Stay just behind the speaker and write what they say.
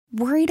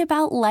Worried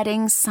about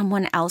letting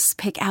someone else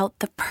pick out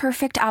the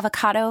perfect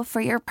avocado for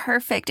your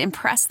perfect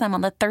impress them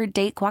on the third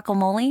date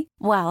guacamole?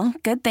 Well,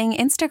 good thing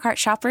Instacart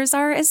shoppers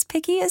are as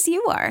picky as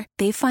you are.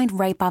 They find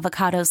ripe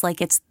avocados like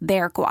it's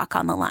their guac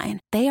on the line.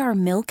 They are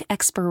milk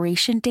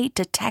expiration date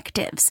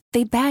detectives.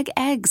 They bag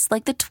eggs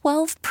like the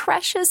 12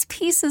 precious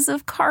pieces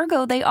of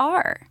cargo they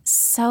are.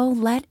 So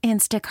let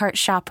Instacart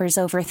shoppers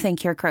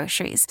overthink your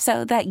groceries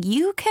so that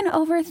you can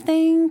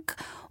overthink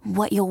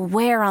what you'll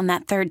wear on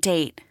that third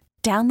date.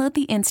 Download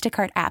the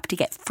Instacart app to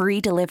get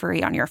free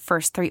delivery on your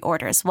first 3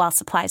 orders while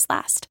supplies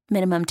last.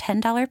 Minimum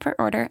 $10 per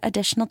order.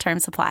 Additional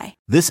terms apply.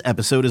 This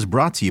episode is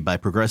brought to you by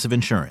Progressive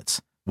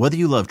Insurance. Whether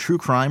you love true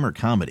crime or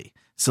comedy,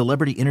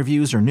 celebrity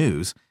interviews or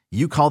news,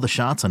 you call the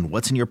shots on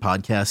what's in your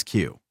podcast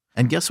queue.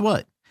 And guess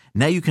what?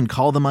 Now you can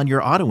call them on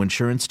your auto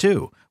insurance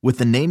too with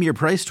the Name Your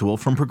Price tool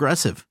from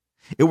Progressive.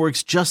 It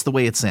works just the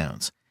way it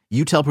sounds.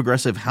 You tell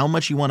Progressive how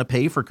much you want to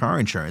pay for car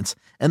insurance,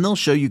 and they'll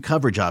show you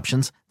coverage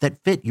options that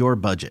fit your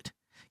budget.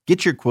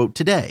 Get your quote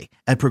today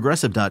at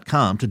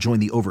Progressive.com to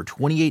join the over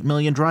 28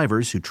 million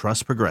drivers who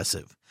trust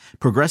Progressive.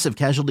 Progressive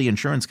Casualty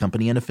Insurance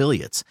Company and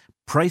Affiliates.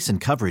 Price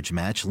and coverage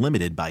match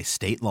limited by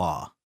state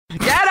law.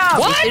 Get up!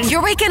 What?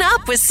 You're waking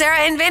up with Sarah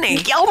and Vinny.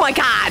 Oh my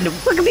God,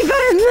 we're gonna be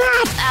better than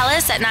that.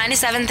 Alice at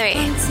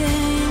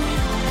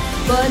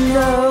 97.3.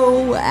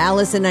 Monroe.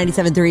 Alice at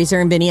 97.3,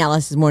 Sarah and Vinny,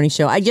 Alice's morning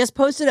show. I just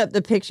posted up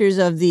the pictures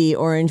of the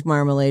orange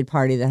marmalade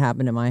party that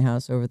happened at my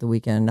house over the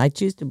weekend. I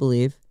choose to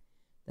believe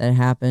that it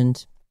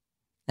happened.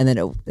 And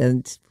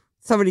then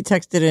somebody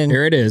texted in.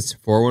 Here it is.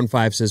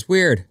 415 says,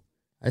 weird.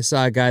 I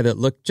saw a guy that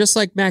looked just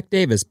like Mac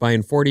Davis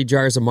buying 40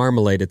 jars of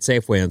marmalade at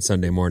Safeway on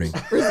Sunday morning.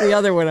 Where's the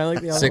other one? I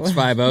like the other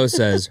 650 one.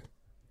 Says,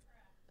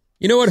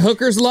 you know what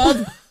hookers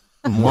love?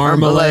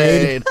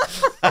 Marmalade.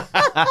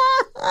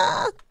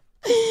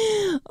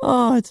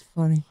 Oh, it's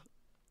funny.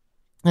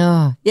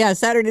 Oh, yeah,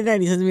 Saturday night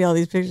he sends me all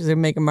these pictures of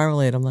making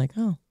marmalade. I'm like,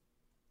 oh.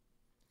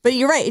 But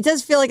you're right. It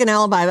does feel like an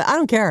alibi, but I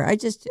don't care. I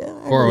just...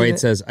 408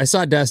 says, I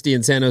saw Dusty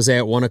in San Jose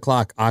at 1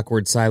 o'clock.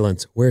 Awkward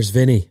silence. Where's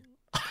Vinny?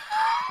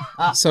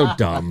 So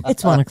dumb.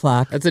 It's 1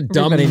 o'clock. That's a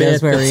dumb Everybody myth.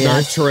 knows where That's he not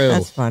is. true.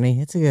 That's funny.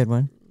 It's a good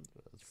one.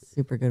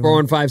 Super good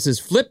 415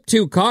 says, flip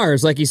 2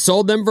 cars like he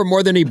sold them for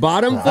more than he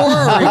bought them for,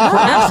 or he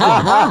crashed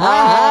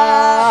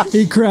them?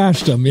 He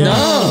crashed them, yeah.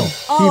 No.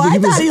 Oh, I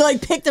thought he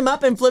like picked him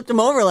up and flipped him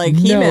over like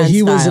He-Man No,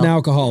 he was style. an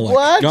alcoholic.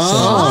 What?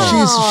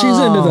 So she's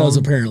into those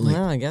apparently.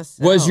 Well, I guess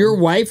so. Was your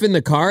wife in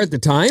the car at the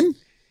time?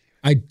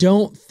 I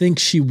don't think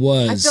she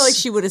was. I feel like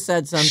she would have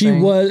said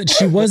something.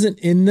 She wasn't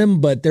in them,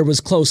 but there was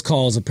close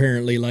calls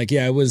apparently. Like,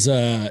 yeah, it was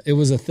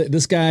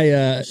this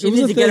guy. She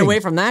needed to get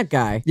away from that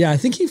guy. Yeah, I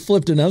think he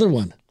flipped another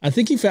one. I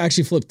think he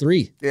actually flipped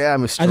 3. Yeah,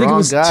 I'm a strong I think it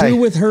was guy. 2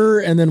 with her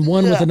and then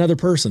 1 with another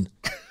person.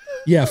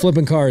 Yeah,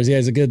 flipping cars. Yeah,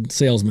 he's a good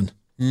salesman.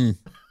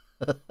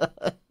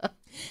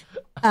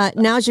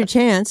 Now's your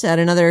chance at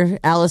another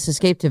Alice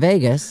Escape to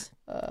Vegas.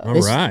 All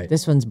right.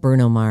 This one's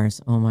Bruno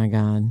Mars. Oh my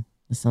God.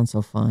 This sounds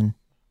so fun.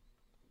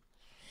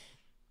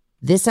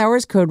 This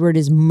hour's code word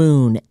is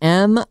moon.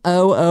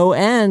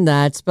 MOON.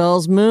 That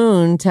spells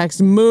moon. Text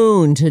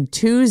moon to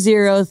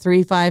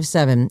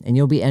 20357 and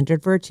you'll be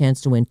entered for a chance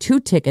to win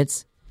 2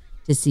 tickets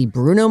to see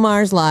Bruno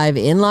Mars live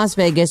in Las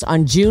Vegas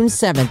on June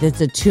 7th.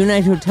 It's a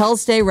 2-night hotel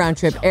stay, round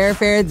trip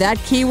airfare. That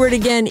keyword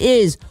again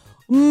is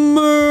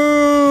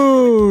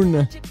moon.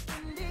 Hit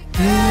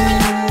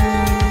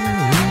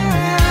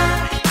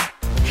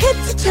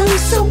the toe,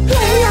 so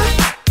player.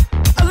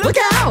 Look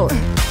out.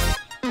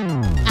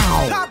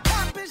 Ow.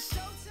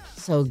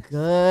 So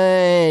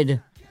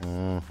good.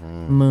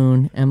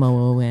 Moon.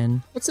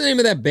 MOON. What's the name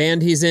of that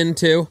band he's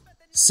into?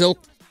 Silk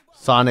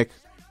Sonic.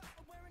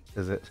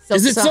 Is it?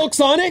 Is it Silk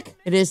Sonic?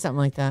 It is something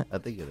like that. I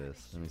think it is.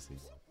 Let me see.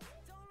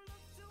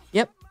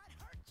 Yep.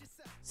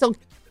 Silk.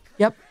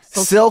 Yep.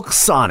 Silk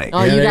Sonic.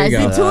 Oh, Yeah, you there guys, you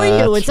the go. two of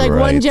you. That's It's like one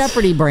right.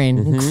 Jeopardy brain.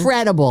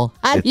 Incredible.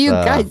 How do you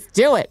guys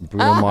do it?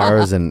 Bruno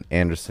Mars and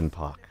Anderson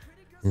 .Paak.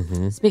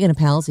 Speaking of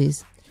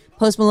palsies,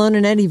 Post Malone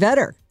and Eddie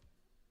Vedder.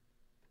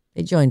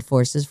 They joined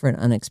forces for an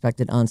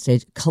unexpected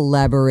onstage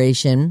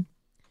collaboration.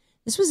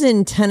 This was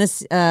in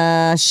Tennessee,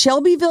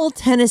 Shelbyville,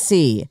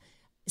 Tennessee.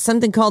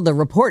 Something called the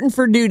Reportin'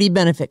 for Duty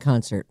benefit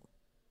concert.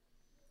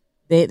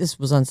 This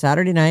was on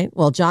Saturday night.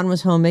 While John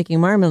was home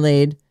making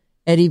marmalade,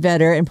 Eddie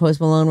Vedder and Post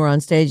Malone were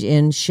on stage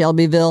in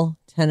Shelbyville,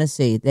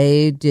 Tennessee.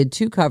 They did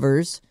 2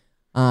 covers,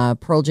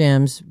 Pearl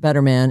Jam's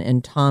Better Man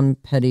and Tom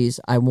Petty's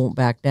I Won't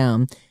Back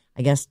Down.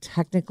 I guess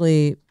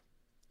technically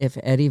if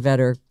Eddie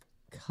Vedder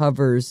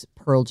covers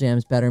Pearl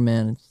Jam's Better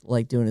Man, it's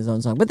like doing his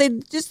own song. But they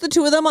just the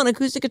 2 of them on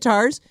acoustic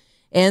guitars,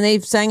 and they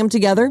sang them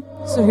together.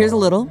 So here's a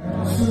little.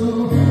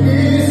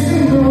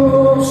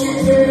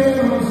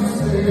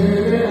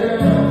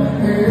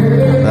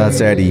 That's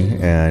Eddie,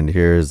 and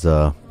here's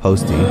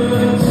Posty.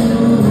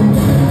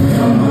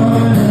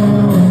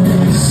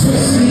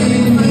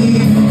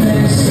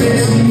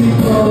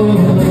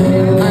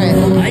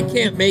 I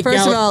can't make First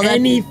out of all,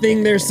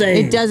 anything they're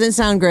saying. It doesn't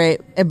sound great,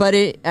 but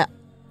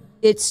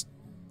it's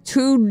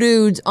 2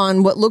 dudes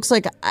on what looks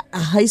like a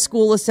high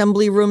school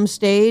assembly room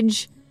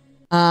stage,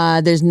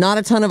 There's not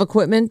a ton of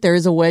equipment. There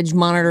is a wedge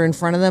monitor in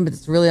front of them, but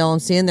it's really all I'm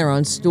seeing. They're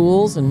on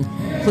stools and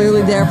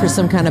clearly there for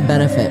some kind of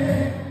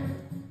benefit.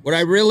 What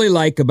I really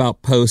like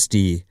about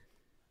Posty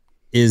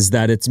is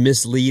that it's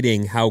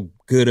misleading how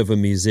good of a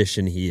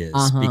musician he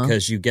is,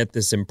 because you get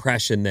this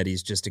impression that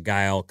he's just a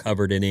guy all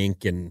covered in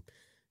ink and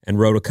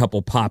wrote a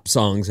couple pop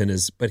songs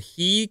but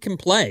he can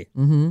play.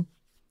 Mm-hmm.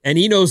 And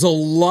he knows a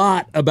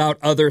lot about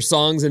other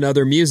songs and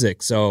other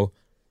music. So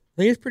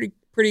I think he's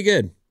pretty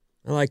good.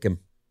 I like him.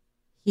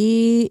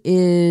 He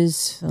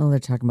is, they're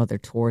talking about their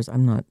tours.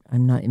 I'm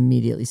not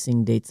immediately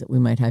seeing dates that we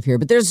might have here,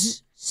 but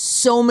there's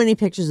so many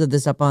pictures of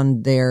this up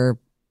on their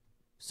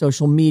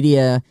social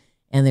media,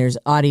 and there's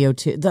audio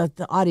too.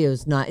 The audio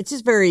is not,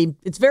 it's very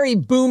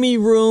boomy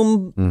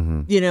room,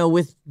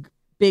 with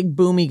big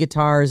boomy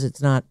guitars. It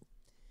doesn't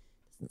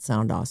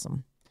sound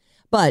awesome,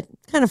 but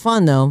kind of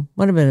fun though.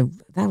 That would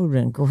have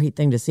been a great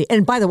thing to see.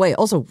 And by the way,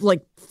 also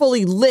like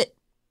fully lit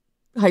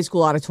high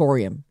school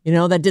auditorium,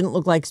 that didn't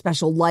look like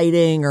special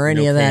lighting or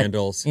any of that.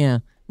 Candles. Yeah,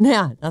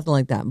 nothing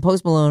like that. And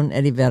Post Malone,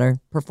 Eddie Vedder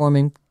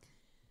performing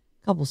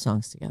a couple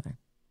songs together.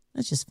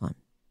 That's just fun.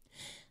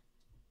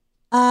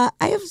 I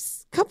have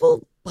a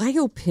couple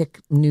biopic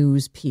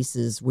news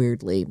pieces,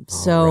 weirdly.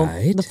 So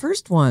the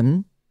first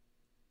one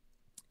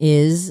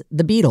is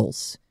the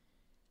Beatles.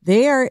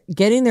 They are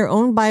getting their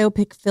own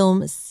biopic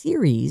film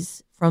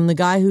series from the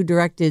guy who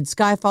directed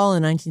Skyfall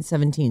in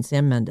 1917,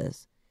 Sam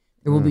Mendes.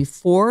 There will be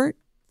 4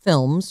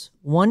 films,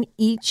 one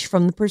each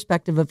from the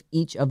perspective of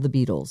each of the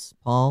Beatles,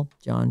 Paul,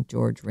 John,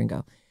 George,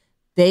 Ringo.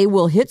 They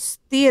will hit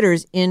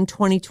theaters in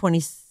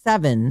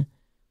 2027,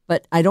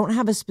 but I don't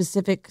have a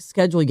specific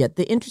schedule yet.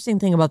 The interesting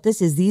thing about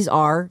this is these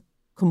are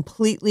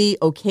completely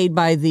okayed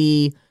by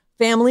the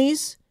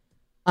families.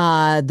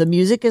 The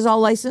music is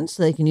all licensed,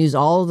 so they can use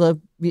all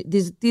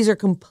these are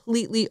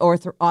completely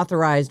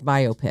authorized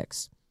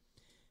biopics.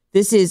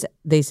 This is,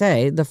 they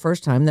say, the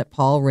first time that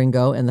Paul,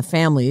 Ringo, and the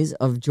families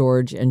of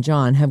George and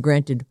John have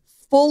granted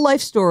full life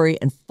story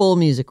and full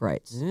music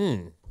rights.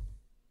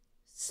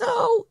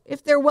 So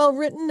if they're well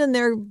written and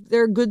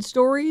they're good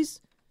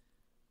stories,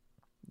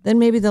 then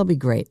maybe they'll be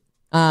great.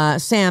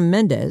 Sam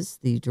Mendes,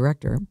 the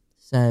director,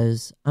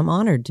 says, "I'm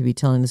honored to be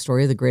telling the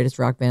story of the greatest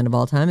rock band of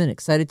all time and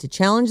excited to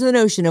challenge the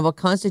notion of what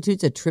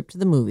constitutes a trip to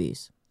the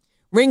movies."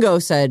 Ringo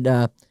said,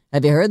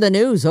 "Have you heard the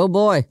news? Oh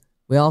boy.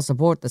 We all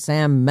support the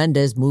Sam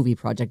Mendes movie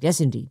project.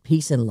 Yes, indeed.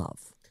 Peace and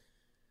love."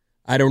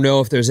 I don't know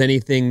if there's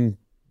anything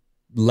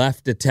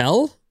left to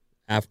tell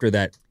after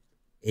that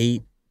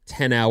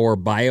 8-10 hour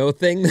bio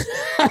thing that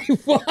I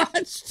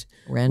watched.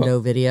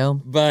 Rando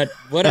video. But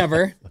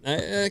whatever.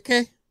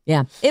 Okay.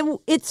 Yeah.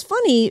 It's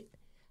funny.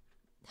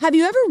 Have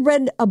you ever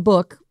read a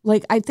book?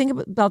 Like, I think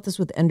about this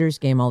with Ender's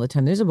Game all the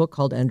time. There's a book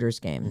called Ender's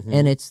Game,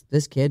 and it's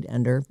this kid,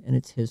 Ender, and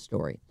it's his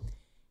story.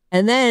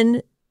 And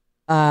then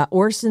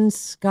Orson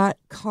Scott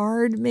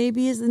Card,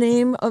 maybe is the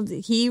name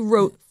he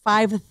wrote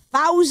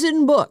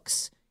 5,000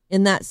 books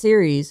in that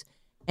series.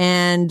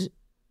 And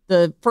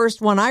the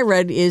first one I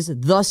read is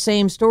the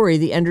same story,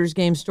 the Ender's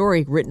Game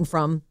story, written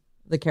from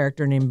the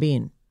character named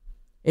Bean.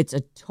 It's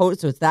so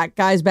it's that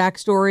guy's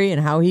backstory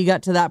and how he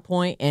got to that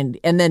point. And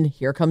then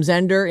here comes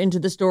Ender into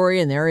the story,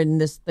 and they're in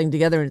this thing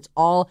together, and it's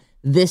all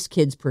this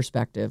kid's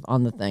perspective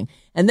on the thing.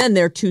 And then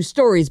their 2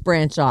 stories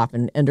branch off,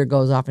 and Ender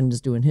goes off and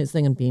is doing his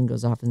thing, and Bean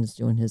goes off and is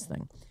doing his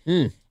thing.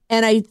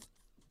 And I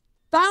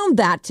found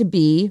that to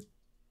be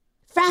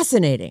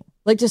fascinating,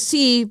 like to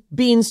see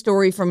Bean's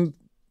story from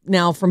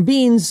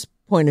Bean's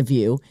point of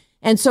view.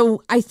 And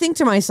so I think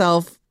to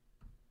myself,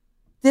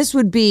 this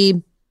would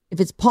be, if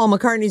it's Paul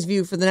McCartney's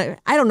view for the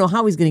next, I don't know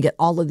how he's going to get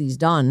all of these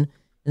done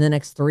in the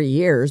next 3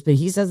 years, but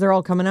he says they're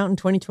all coming out in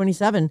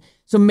 2027.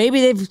 So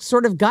maybe they've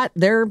sort of got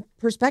their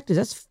perspectives.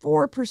 That's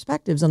 4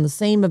 perspectives on the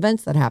same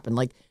events that happened.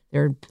 Like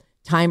their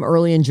time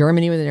early in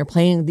Germany when they're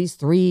playing these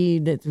 3,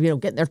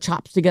 getting their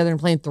chops together and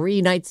playing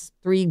 3 nights,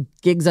 3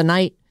 gigs a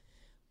night.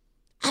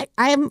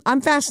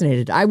 I'm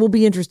fascinated. I will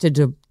be interested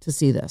to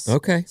see this.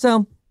 Okay.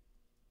 So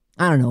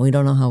I don't know. We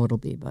don't know how it'll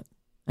be, but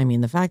I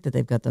mean, the fact that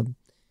they've got the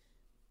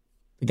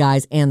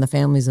guys and the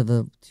families of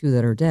the 2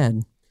 that are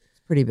dead,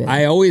 it's pretty big.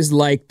 I always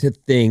like to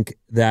think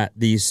that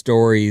these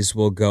stories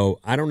will go,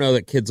 I don't know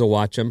that kids will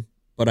watch them,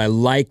 but I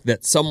like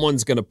that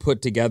someone's going to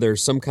put together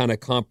some kind of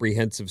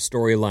comprehensive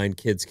storyline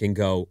kids can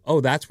go, oh,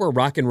 that's where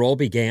rock and roll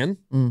began,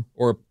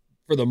 or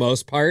for the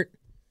most part,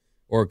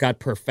 or got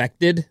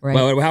perfected. Right.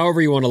 Well,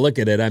 however you want to look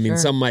at it. I mean,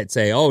 some might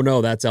say, oh,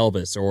 no, that's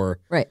Elvis, or,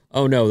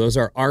 oh, no, those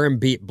are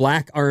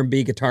black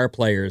R&B guitar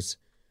players.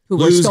 Who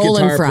were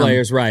stolen guitar from,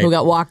 players, right? Who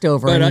got walked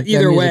over. But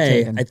either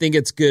way, I think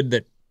it's good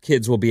that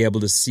kids will be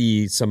able to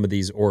see some of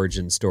these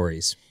origin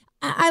stories.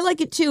 I like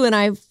it too, and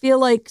I feel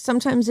like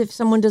sometimes if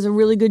someone does a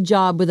really good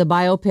job with a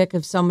biopic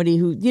of somebody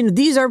who,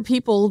 these are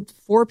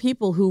 4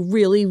 people who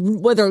really,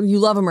 whether you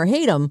love them or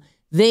hate them,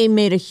 they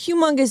made a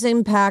humongous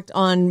impact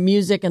on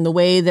music and the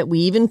way that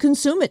we even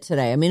consume it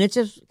today. I mean, it's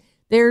just,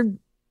 they're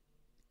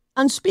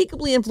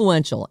unspeakably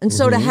influential. And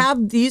so to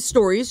have these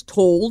stories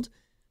told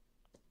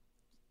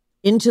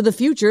into the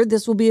future,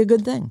 this will be a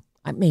good thing.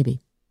 Maybe,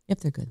 if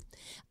they're good.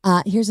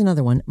 Here's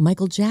another one.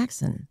 Michael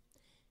Jackson,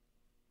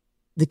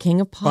 the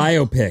King of Pop.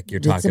 Biopic you're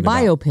talking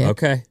about. It's a biopic.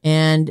 Okay.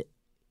 And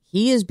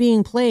he is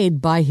being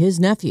played by his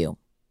nephew,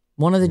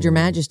 one of the Your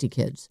Majesty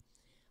kids.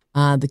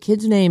 The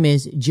kid's name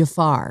is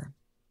Jafar.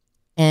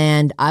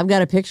 And I've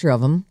got a picture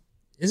of him.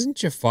 Isn't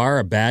Jafar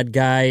a bad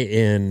guy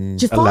in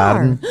Jafar.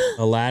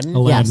 Aladdin?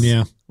 Aladdin,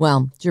 yeah.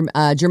 Well,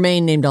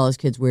 Jermaine named all his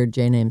kids weird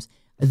J names.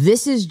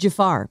 This is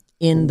Jafar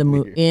in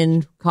the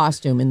in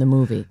costume in the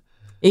movie.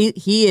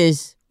 He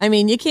is. I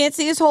mean, you can't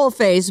see his whole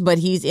face, but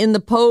he's in the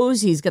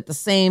pose. He's got the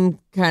same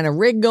kind of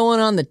rig going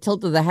on. The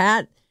tilt of the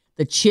hat.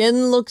 The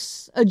chin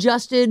looks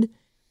adjusted.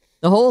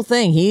 The whole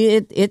thing. He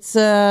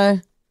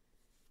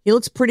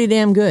looks pretty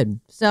damn good.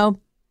 So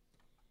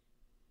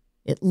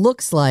it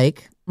looks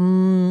like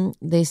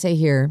they say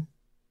here.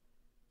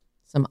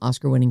 Some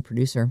Oscar-winning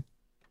producer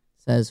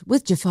says,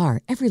 with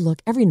Jafar, every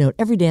look, every note,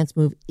 every dance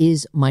move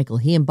is Michael.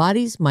 He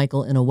embodies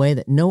Michael in a way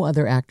that no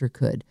other actor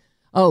could.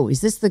 Oh,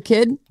 is this the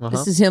kid? Uh-huh.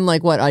 This is him,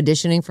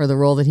 auditioning for the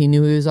role that he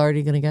knew he was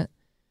already going to get?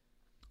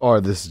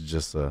 Or this is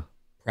just a...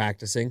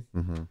 Practicing.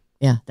 Mm-hmm.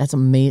 Yeah, that's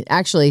amazing.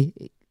 Actually,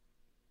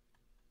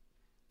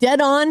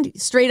 dead on,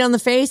 straight on the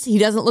face. He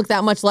doesn't look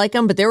that much like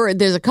him, but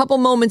there's a couple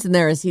moments in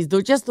there as he's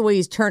just the way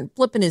he's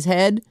flipping his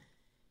head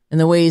and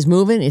the way he's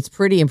moving. It's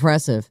pretty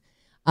impressive.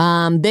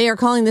 They are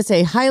calling this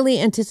a highly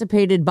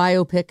anticipated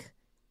biopic.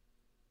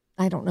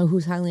 I don't know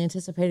who's highly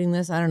anticipating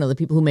this. I don't know, the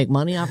people who make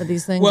money off of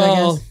these things, I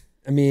guess.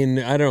 I mean,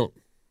 I don't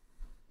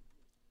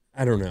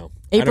know.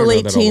 April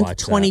I don't know that I'll 18th, watch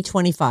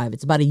 2025.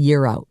 It's about a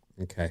year out.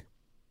 that. Okay.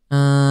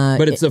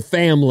 But it's a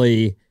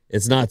family.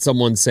 It's not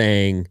someone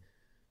saying,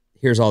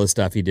 here's all the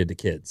stuff he did to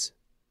kids.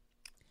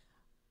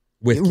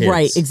 With kids.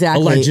 Right,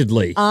 exactly.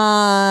 Allegedly.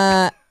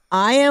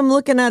 I am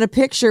looking at a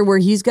picture where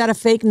he's got a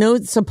fake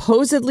note.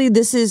 Supposedly,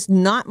 this is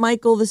not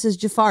Michael. This is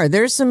Jafar.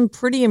 There's some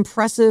pretty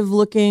impressive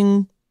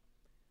looking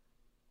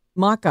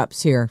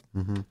mock-ups here.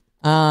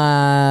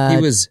 Mm-hmm.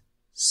 He was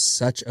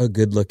such a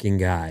good-looking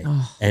guy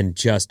and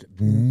just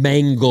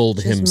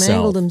mangled himself.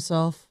 Mangled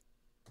himself.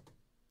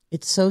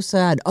 It's so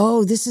sad.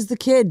 Oh, this is the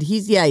kid.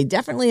 He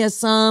definitely has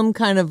some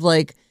kind of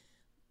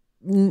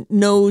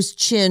nose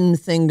chin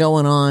thing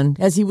going on,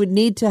 as he would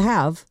need to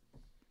have.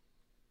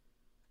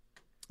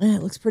 Yeah,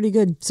 it looks pretty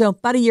good. So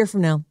about a year from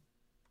now,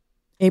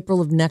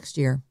 April of next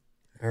year.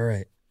 All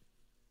right.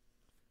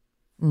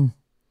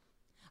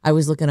 I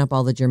was looking up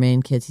all the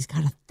Jermaine kids. He's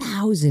got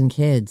 1,000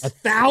 kids.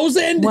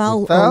 1,000?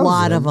 Well, 1,000? a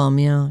lot of them.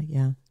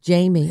 Yeah.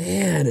 Jamie.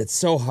 Man, it's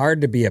so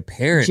hard to be a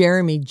parent.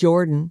 Jeremy,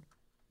 Jordan.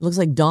 Looks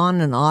like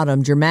Dawn and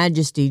Autumn. Your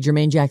Majesty,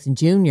 Jermaine Jackson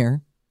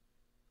Jr.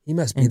 He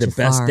must be And the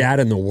Jafar. best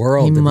dad in the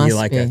world He to be must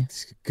like a be.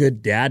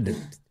 good dad to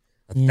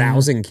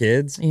 1,000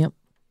 kids. Yep.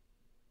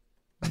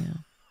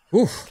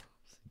 Oof.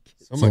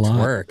 So It's a much lot.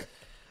 work.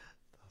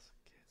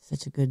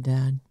 Such a good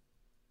dad.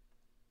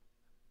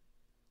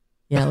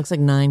 Yeah, it looks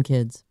like 9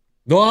 kids.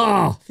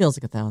 Oh, Feels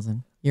like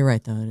 1,000. You're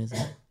right, though. It isn't.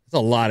 that's a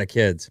lot of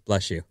kids.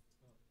 Bless you.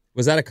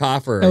 Was that a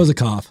cough or? That was a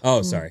cough.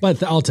 Oh, sorry.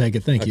 But I'll take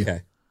it. Thank you.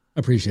 Okay. I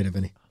appreciate it,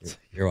 Vinny.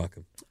 You're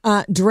welcome.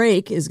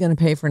 Drake is going to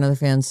pay for another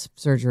fan's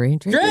surgery.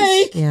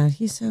 Drake? Yeah,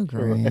 he's so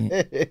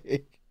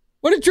great.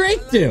 What did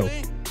Drake do?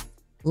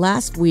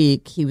 Last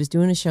week, he was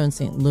doing a show in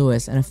St.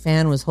 Louis, and a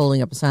fan was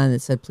holding up a sign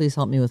that said, "Please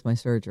help me with my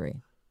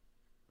surgery."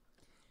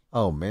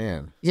 Oh,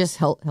 man. He just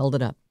held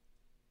it up.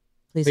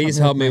 Please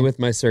help me with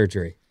my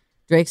surgery.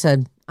 Drake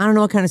said, "I don't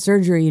know what kind of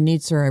surgery you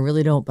need, sir. I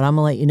really don't, but I'm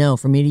going to let you know.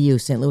 From me to you,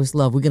 St. Louis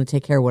love, we're going to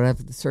take care of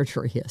whatever the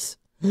surgery is."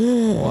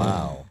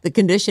 Wow. The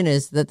condition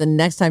is that the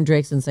next time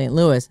Drake's in St.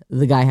 Louis,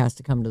 the guy has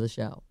to come to the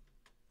show,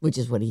 which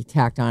is what he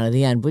tacked on at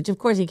the end, which, of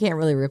course, he can't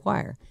really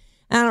require.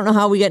 I don't know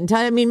how we get in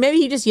touch. I mean, maybe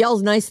he just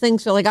yells nice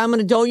things. So,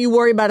 don't you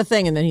worry about a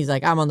thing. And then he's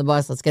like, I'm on the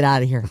bus. Let's get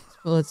out of here.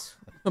 Let's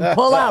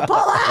pull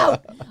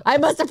out. I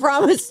must have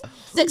promised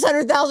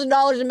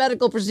 $600,000 in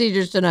medical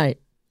procedures tonight.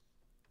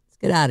 Let's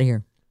get out of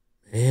here.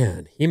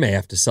 Man, he may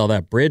have to sell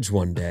that bridge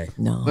one day.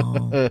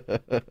 No,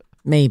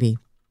 maybe.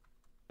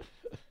 I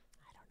don't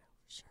know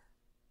for sure.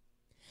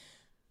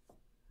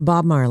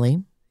 Bob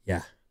Marley.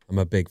 Yeah, I'm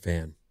a big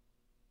fan.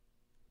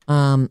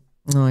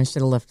 No, I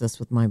should have left this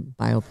with my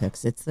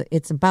biopics.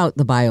 It's about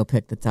the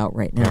biopic that's out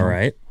right now. All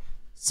right.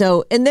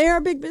 So, and they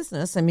are big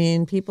business. I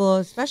mean, people,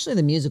 especially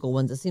the musical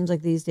ones, it seems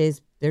like these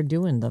days they're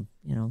doing the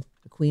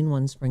Queen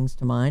one springs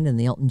to mind and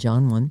the Elton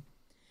John one.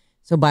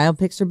 So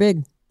biopics are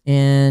big,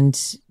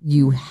 and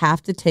you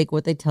have to take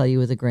what they tell you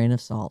with a grain of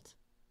salt.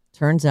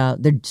 Turns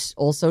out they're just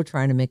also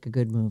trying to make a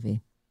good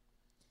movie.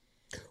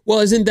 Well,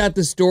 isn't that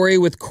the story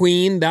with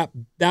Queen? That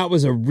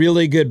was a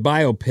really good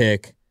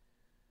biopic,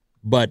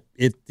 but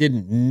it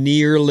didn't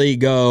nearly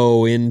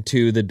go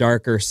into the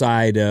darker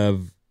side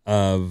of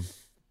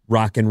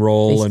rock and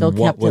roll They still and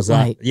what kept it was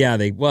light. up. Yeah,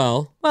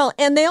 Well,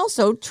 and they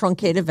also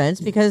truncate events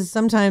because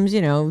sometimes,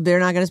 they're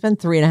not going to spend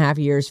 3.5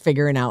 years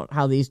figuring out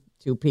how these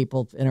two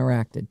people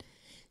interacted.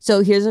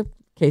 So here's a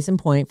case in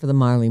point for the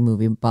Marley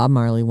movie, Bob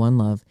Marley, One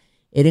Love.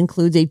 It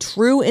includes a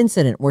true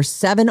incident where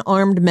 7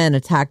 armed men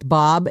attacked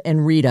Bob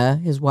and Rita,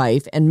 his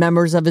wife, and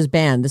members of his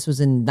band. This was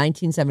in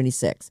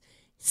 1976.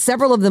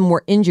 Several of them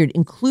were injured,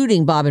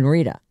 including Bob and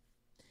Rita.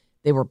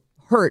 they were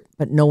hurt,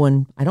 but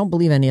I don't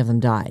believe any of them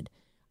died.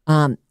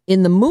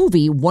 In the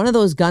movie, one of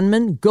those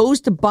gunmen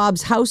goes to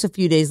Bob's house a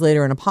few days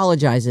later and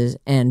apologizes,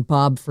 and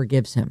Bob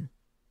forgives him.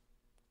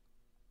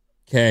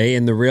 Okay,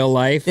 in the real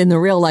life? In the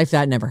real life,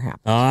 that never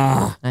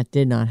happened. That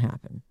did not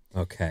happen.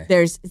 Okay.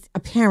 There's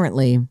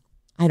apparently,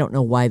 I don't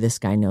know why this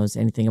guy knows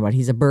anything about it.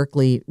 He's a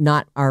Berkeley,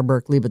 not our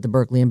Berkeley, but the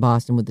Berkeley in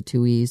Boston with the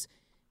 2 E's.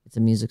 It's a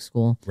music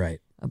school. Right.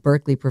 A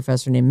Berkeley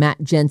professor named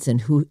Matt Jensen,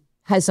 who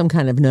has some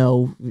kind of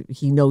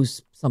he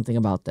knows something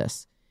about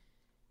this.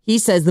 He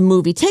says the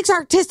movie takes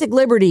artistic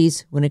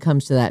liberties when it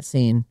comes to that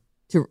scene.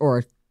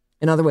 Or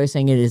another way of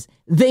saying it is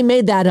they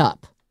made that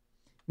up.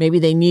 Maybe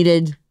they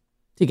needed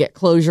to get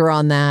closure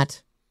on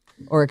that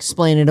or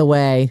explain it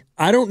away.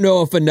 I don't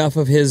know if enough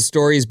of his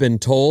story's been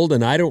told,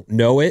 and I don't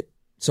know it,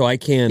 so I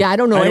can't. Yeah, I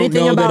don't know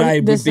anything about that I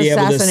this would be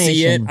able to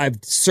see it. assassination. I've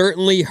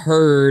certainly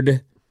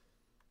heard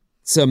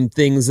some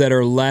things that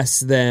are less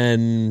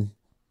than.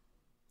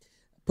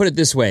 Put it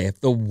this way: if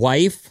the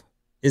wife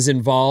is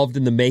involved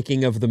in the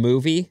making of the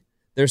movie,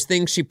 there's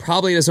things she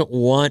probably doesn't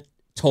want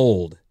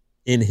told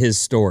in his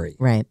story.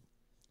 Right.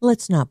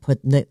 Let's not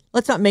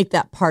make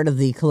that part of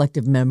the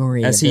collective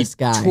memory as of this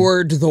guy. As he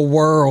toured the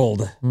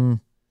world.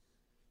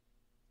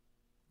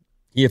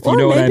 If you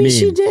know what I mean. Maybe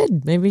she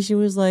did. Maybe she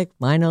was like,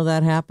 I know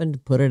that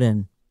happened. Put it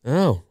in.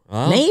 Oh.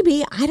 Well.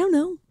 Maybe. I don't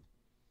know.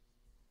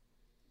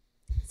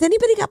 Has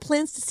anybody got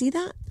plans to see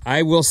that?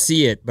 I will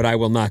see it, but I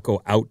will not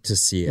go out to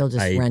see it. You'll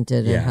just rent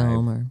it at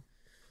home or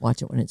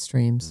watch it when it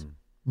streams.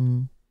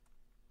 All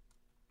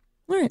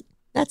right.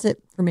 That's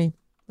it for me.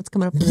 What's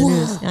coming up in the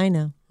news? I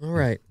know. All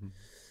right.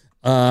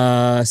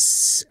 A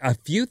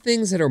few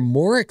things that are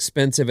more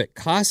expensive at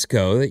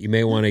Costco that you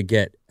may want to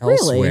get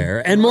elsewhere.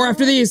 Really? And more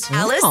after these.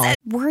 Allison.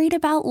 Worried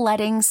about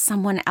letting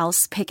someone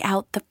else pick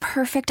out the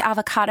perfect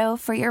avocado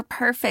for your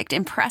perfect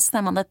impress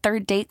them on the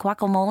third date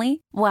guacamole?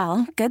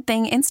 Well, good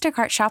thing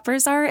Instacart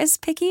shoppers are as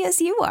picky as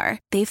you are.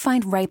 They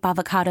find ripe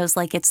avocados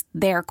like it's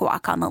their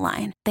guac on the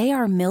line. They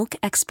are milk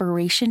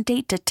expiration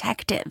date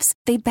detectives.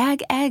 They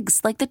bag eggs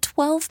like the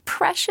 12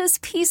 precious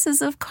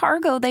pieces of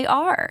cargo they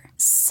are.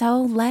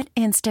 So let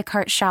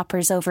Instacart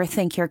shoppers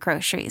overthink your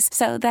groceries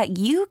so that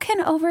you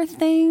can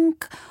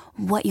overthink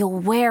what you'll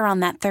wear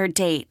on that third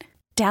date.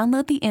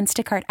 Download the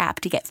Instacart app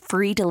to get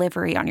free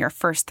delivery on your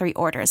first 3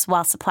 orders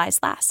while supplies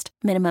last.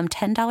 Minimum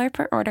 $10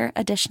 per order.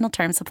 Additional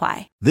terms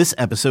apply. This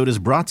episode is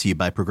brought to you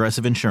by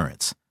Progressive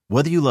Insurance.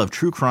 Whether you love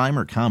true crime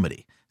or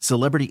comedy,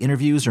 celebrity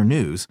interviews or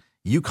news,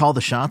 you call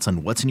the shots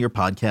on what's in your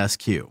podcast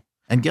queue.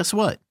 And guess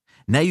what?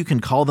 Now you can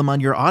call them on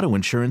your auto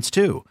insurance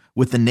too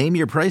with the Name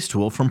Your Price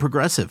tool from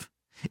Progressive.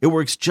 It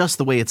works just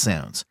the way it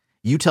sounds.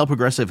 You tell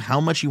Progressive how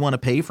much you want to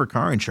pay for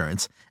car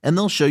insurance, and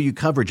they'll show you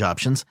coverage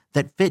options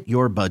that fit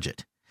your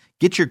budget.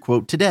 Get your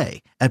quote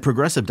today at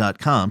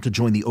Progressive.com to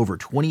join the over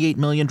 28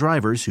 million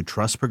drivers who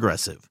trust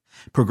Progressive.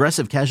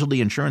 Progressive Casualty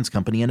Insurance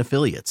Company and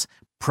Affiliates.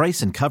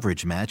 Price and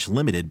coverage match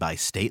limited by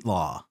state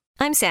law.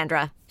 I'm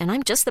Sandra, and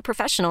I'm just the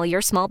professional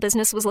your small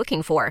business was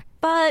looking for.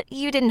 But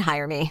you didn't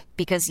hire me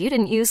because you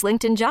didn't use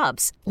LinkedIn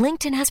Jobs.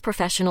 LinkedIn has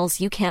professionals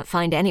you can't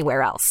find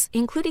anywhere else,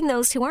 including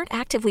those who aren't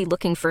actively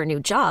looking for a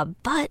new job,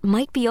 but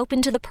might be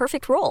open to the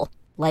perfect role,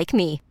 like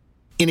me.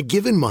 In a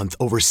given month,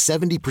 over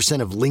 70%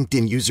 of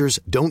LinkedIn users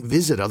don't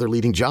visit other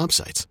leading job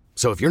sites.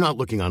 So if you're not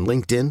looking on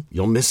LinkedIn,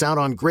 you'll miss out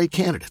on great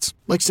candidates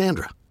like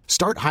Sandra.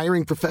 Start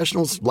hiring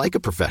professionals like a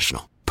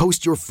professional.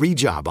 Post your free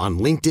job on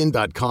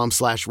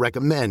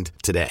linkedin.com/recommend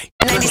today.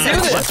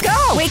 Let's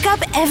go. Wake up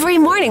every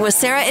morning with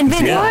Sarah and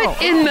Vinny.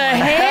 What in the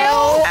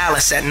hell?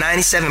 Alice at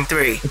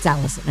 97.3. It's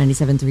Alice at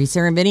 97.3.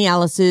 Sarah and Vinny,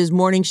 Alice's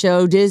morning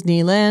show,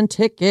 Disneyland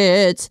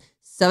tickets.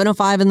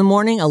 7:05 in the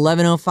morning,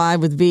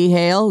 11:05 with V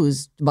Hale,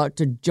 who's about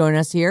to join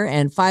us here,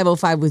 and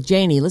 5:05 with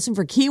Janie. Listen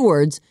for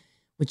keywords,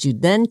 which you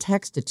then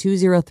text to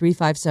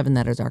 20357.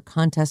 That is our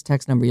contest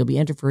text number. You'll be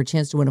entered for a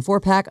chance to win a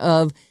 4-pack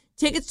of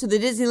tickets to the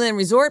Disneyland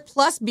Resort,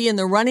 plus be in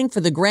the running for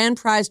the grand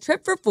prize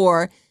trip for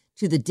 4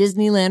 to the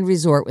Disneyland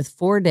Resort with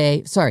 4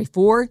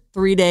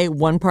 3-day,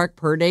 1 park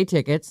per day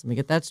tickets. Let me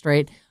get that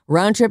straight.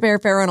 Round trip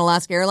airfare on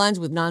Alaska Airlines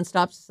with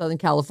nonstops to Southern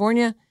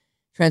California.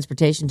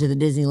 Transportation to the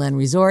Disneyland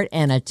Resort,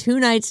 and a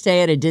 2-night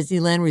stay at a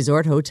Disneyland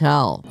Resort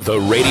hotel. The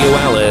Radio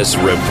Alice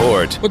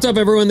Report. What's up,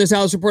 everyone? This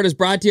Alice Report is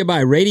brought to you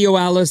by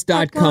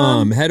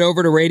RadioAlice.com. Head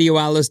over to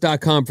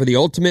RadioAlice.com for the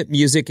ultimate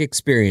music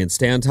experience.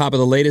 Stay on top of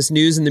the latest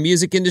news in the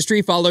music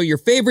industry, follow your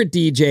favorite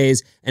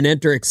DJs, and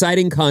enter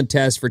exciting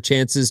contests for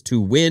chances to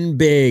win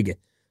big.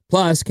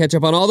 Plus, catch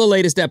up on all the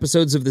latest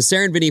episodes of the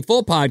Sarah and Vinny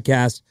Full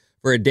Podcast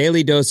for a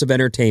daily dose of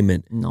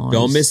entertainment. Nice.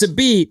 Don't miss a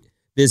beat.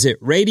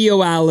 Visit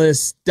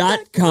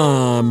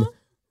RadioAlice.com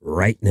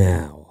right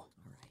now.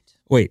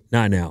 Wait,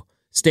 not now.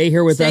 Stay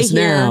here with us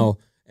now,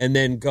 and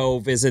then go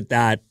visit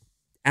that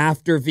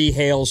after V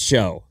Hale's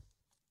show.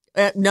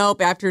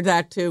 Nope, after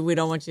that, too. We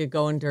don't want you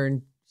going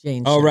during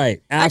Jane's show. Oh,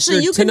 right.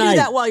 Actually, you tonight. can do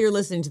that while you're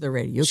listening to the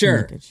radio.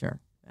 Sure. Sure.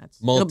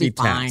 Multitask. It'll be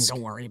fine.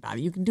 Don't worry about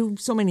it. You can do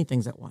so many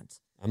things at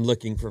once. I'm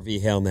looking for V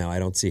Hale now. I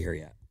don't see her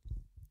yet.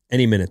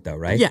 Any minute, though,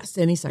 right? Yes,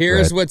 any second.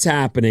 Here's what's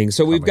happening.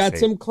 So we've got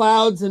safe. some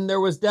clouds, and there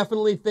was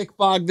definitely thick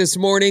fog this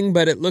morning,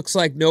 but it looks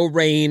like no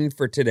rain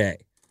for today.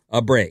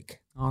 A break.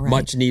 All right.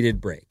 Much needed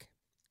break.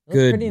 Looks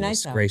pretty Goodness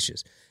nice out.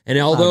 gracious. And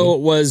although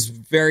it was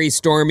very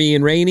stormy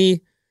and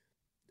rainy,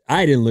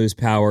 I didn't lose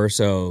power,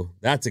 so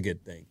that's a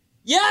good thing.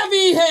 Yeah,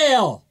 V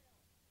Hale!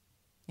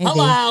 Hey,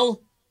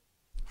 Hello!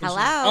 Hello.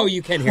 Oh,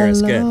 you can hear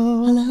us. Good.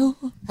 Hello.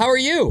 How are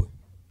you?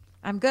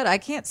 I'm good. I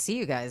can't see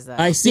you guys though.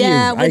 I see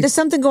Yeah, you. well, there's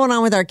something going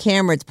on with our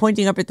camera. It's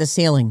pointing up at the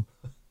ceiling.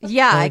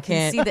 yeah, I can't.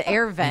 can see the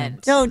air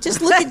vent. No,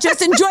 just look at,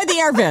 just enjoy the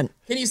air vent.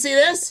 Can you see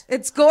this?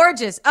 It's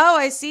gorgeous. Oh,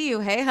 I see you.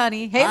 Hey,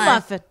 honey. Hey, Hi.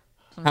 Muffin.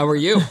 How are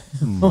you?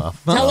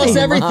 Tell us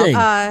everything.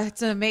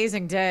 It's an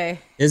amazing day.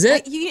 Is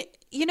it?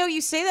 You know, you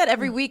say that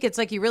every week. It's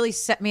like you really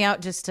set me out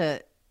just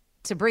to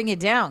bring you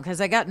down because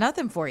I got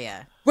nothing for you.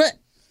 What?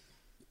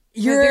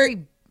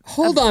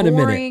 Hold on a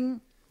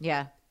minute.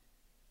 Yeah.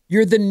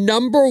 You're the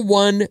number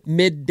one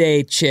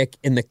midday chick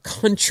in the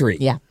country.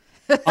 Yeah.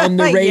 On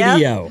the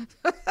radio.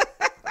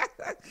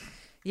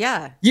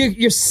 Yeah.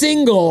 You're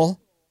single.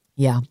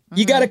 Yeah.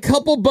 You got a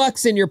couple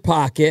bucks in your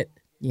pocket.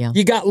 Yeah.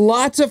 You got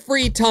lots of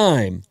free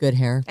time. Good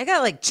hair. I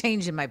got like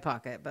change in my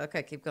pocket, but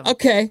okay, keep going.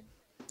 Okay.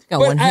 Got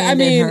But one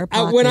hand in her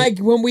pocket.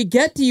 when we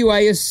get to you, I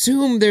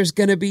assume there's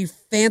going to be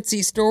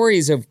fancy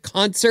stories of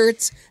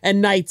concerts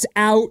and nights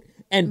out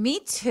and Me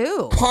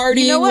too. partying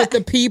You know with what?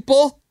 the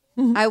people.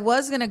 I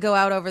was going to go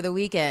out over the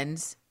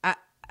weekend.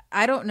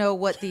 I don't know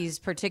what these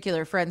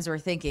particular friends were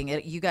thinking.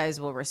 You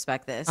guys will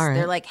respect this. All right.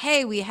 They're like,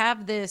 hey, we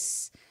have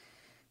this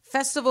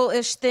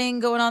festival-ish thing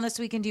going on this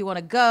weekend. Do you want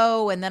to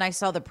go? And then I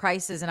saw the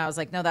prices and I was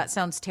like, no, that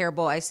sounds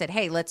terrible. I said,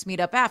 hey, let's meet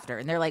up after.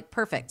 And they're like,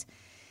 perfect.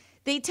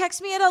 They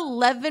text me at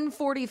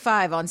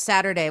 11:45 on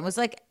Saturday and was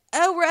like,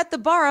 oh, we're at the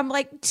bar. I'm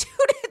like, dude,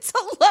 it's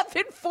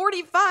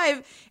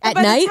 11:45. At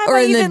night or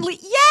in the...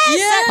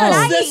 Yes, at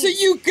night. That's what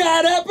you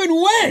got up and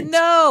went.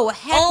 No,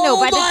 heck no.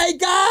 Oh my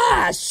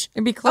gosh.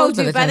 It'd be Oh, closed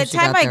dude, by the she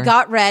time I there.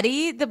 got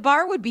ready, the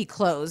bar would be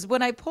closed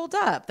when I pulled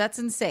up. That's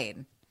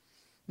insane.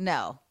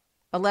 No.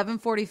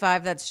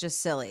 11:45, that's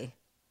just silly.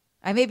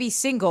 I may be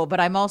single, but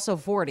I'm also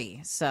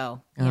 40,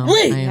 so you know,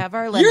 Wait, we have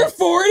our you're limits.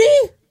 40?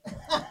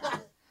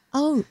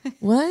 Oh,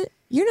 what?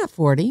 You're not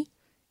 40.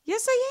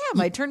 Yes, I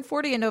am. I turned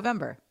 40 in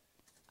November.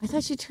 I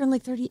thought you turned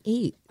like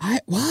 38.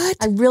 What?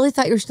 I really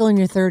thought you were still in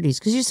your 30s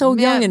because you're so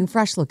Yeah. young and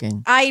fresh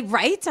looking. I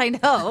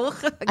know.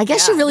 I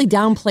guess you really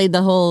downplayed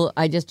the whole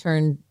I just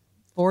turned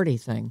 40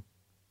 thing.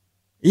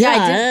 Yeah,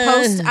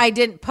 I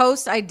didn't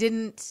post. I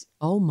didn't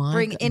Oh my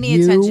bring God. any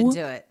You attention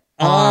to it.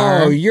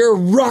 Oh, you're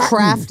rotten.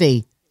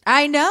 crafty.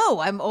 I know.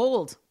 I'm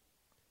old.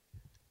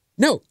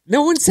 No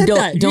one said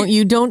that. Don't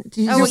you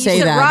say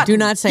said that. rotten. Do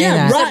not say Yeah,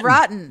 that. You said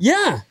rotten.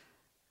 Yeah.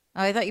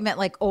 Oh, I thought you meant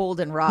like old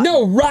and rotten.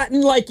 No,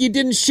 rotten like you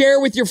didn't share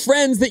with your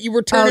friends that you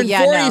were turning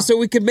 40 no. so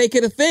we could make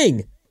it a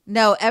thing.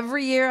 No,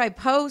 every year I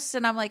post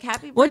and I'm like,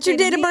 happy birthday. What's your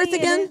to date of me, birth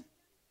again?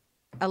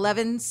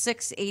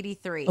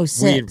 11/6/83. Oh,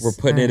 6. We're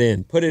putting it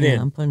in. Put it Yeah, in.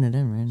 I'm putting it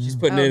in right now. She's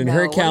putting Oh, it in no.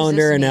 her What does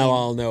calendar, this and now mean?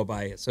 I'll know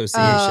by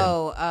association.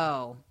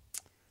 Oh.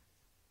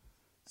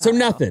 So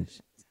nothing.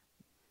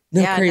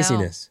 No Yeah, no.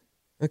 craziness.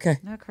 Okay.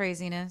 No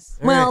craziness.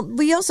 Well,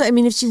 we also, I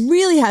mean, if she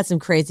really had some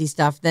crazy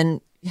stuff,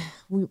 then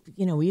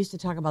we used to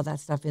talk about that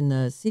stuff in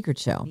the Secret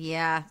Show.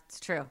 Yeah, it's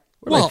true.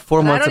 We're like 4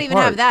 but I months don't even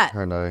apart, have that.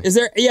 her and I.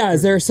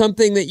 Is there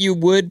something that you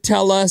would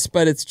tell us,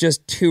 but it's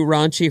just too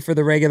raunchy for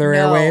the regular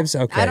No, airwaves?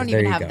 Okay. I don't there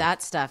even you have go.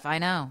 that stuff. I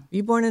know. Were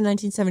you born in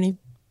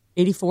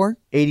 84?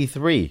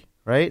 83,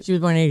 right? She was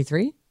born in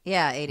 83?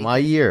 Yeah, 80. My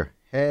year.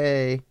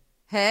 Hey.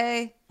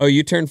 Hey. Oh,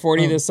 you turned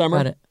 40 this summer?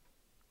 Got it.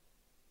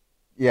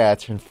 Yeah, I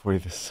turned 40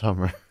 this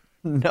summer.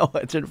 No,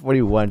 I turned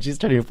 41. She's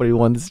turning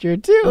 41 this year,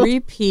 too.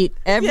 Repeat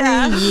every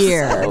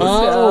year.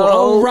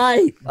 Oh,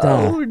 right.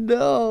 Oh,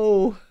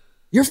 no.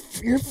 You're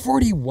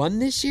 41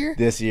 this year?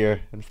 This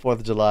year, and 4th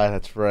of July,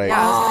 that's right. Yeah,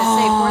 I was going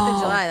to say 4th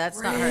of July.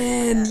 That's not right.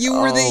 And you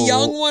were the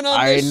young one on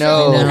I this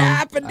know. show. What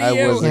happened to I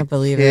you? was Can't a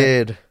believe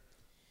it. kid.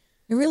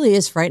 It really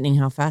is frightening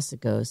how fast it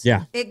goes.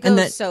 Yeah. It And goes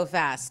that- so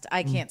fast.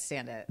 I can't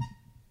stand it.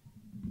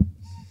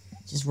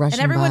 Just rushing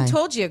And everyone by.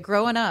 told you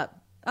growing up,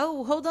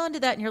 oh, hold on to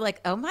that. And you're like,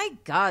 oh my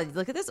God,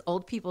 look at this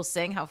old people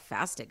saying how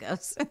fast it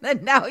goes. And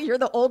then now you're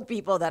the old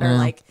people that are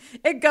like,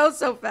 it goes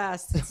so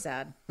fast. It's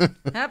sad.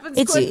 Happens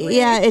quickly.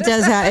 Yeah, it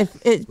does happen.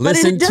 But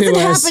Listen it doesn't to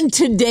us. happen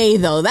today,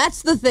 though.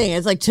 That's the thing.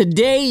 It's like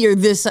today you're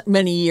this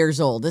many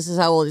years old. This is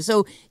how old.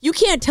 So you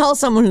can't tell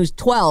someone who's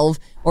 12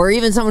 or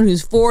even someone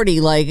who's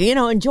 40, like,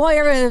 enjoy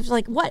everything. It's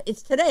like, what?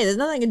 It's today. There's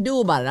nothing I can do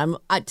about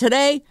it.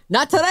 Today,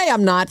 not today,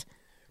 I'm not.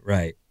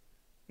 Right.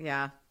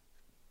 Yeah.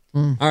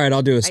 All right,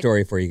 I'll do a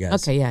story for you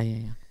guys. Okay,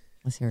 yeah.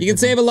 Let's hear it. You can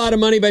save a lot of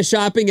money by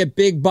shopping at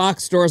big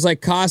box stores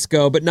like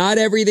Costco, but not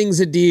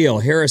everything's a deal.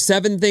 Here are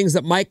 7 things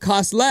that might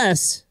cost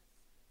less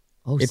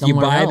if you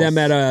buy them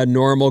at a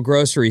normal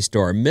grocery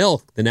store.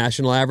 Milk, the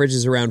national average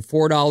is around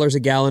 $4 a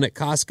gallon at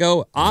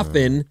Costco.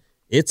 Often,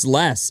 it's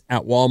less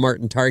at Walmart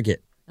and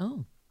Target.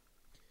 Oh.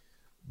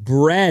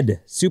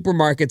 Bread.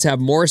 Supermarkets have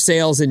more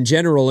sales in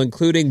general,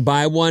 including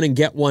buy one and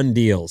get one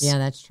deals. Yeah,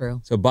 that's true.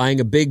 So buying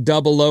a big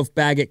double loaf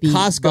bag at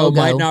Costco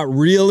might not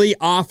really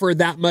offer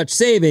that much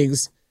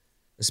savings,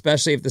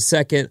 especially if the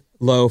second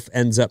loaf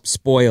ends up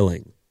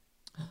spoiling.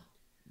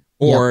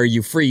 Or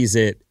you freeze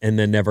it and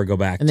then never go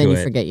back to it. And then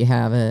you forget you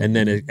have it. And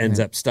then it ends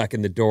up stuck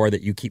in the door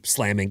that you keep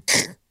slamming.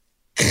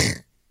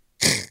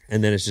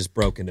 And then it's just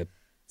broken to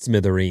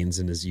smithereens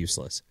and is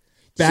useless.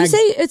 Did you say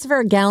it's for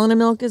a gallon of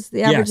milk is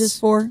the average is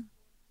for?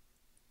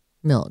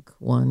 Milk,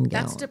 1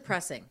 gallon. That's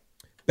depressing.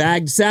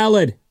 Bagged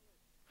salad.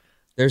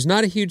 There's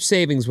not a huge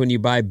savings when you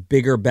buy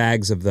bigger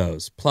bags of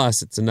those.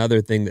 Plus, it's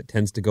another thing that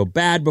tends to go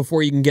bad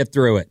before you can get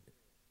through it.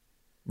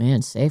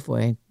 Man,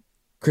 Safeway.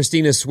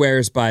 Christina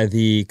swears by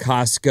the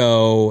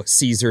Costco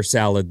Caesar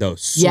salad, though.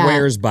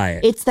 Swears by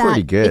it. It's that,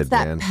 pretty good, it's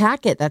that man.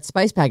 packet, that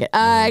spice packet.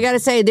 I got to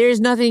say, there's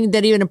nothing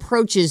that even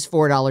approaches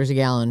 $4 a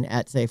gallon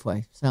at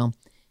Safeway. So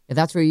if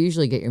that's where you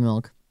usually get your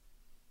milk,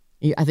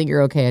 I think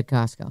you're okay at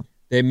Costco.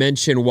 They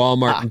mention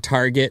Walmart and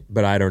Target,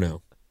 but I don't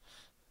know.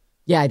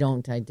 Yeah, I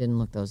didn't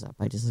look those up.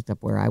 I just looked up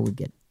where I would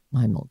get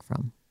my milk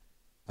from.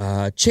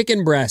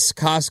 Chicken breasts.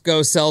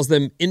 Costco sells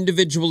them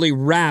individually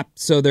wrapped,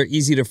 so they're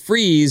easy to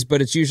freeze,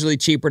 but it's usually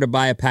cheaper to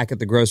buy a pack at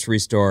the grocery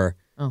store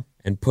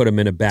and put them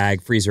in a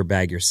freezer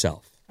bag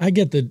yourself. I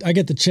get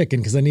the chicken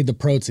because I need the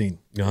protein.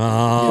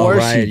 Oh,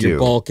 right. You're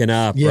bulking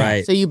up,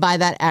 right. So you buy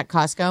that at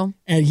Costco?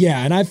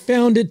 And I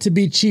found it to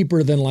be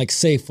cheaper than like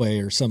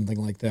Safeway or something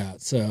like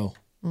that. So...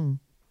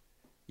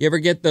 You ever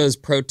get those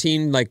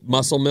protein, like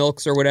muscle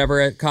milks or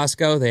whatever at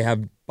Costco? They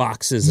have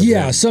boxes of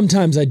them.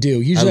 Sometimes I do.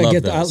 Usually I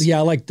get those. I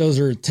like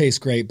those taste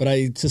great, but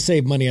to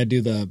save money I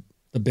do the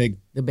big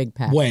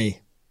pack.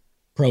 Whey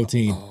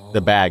protein.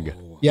 The bag.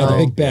 Yeah, the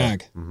big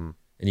bag. Mm-hmm.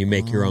 And you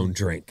make your own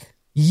drink.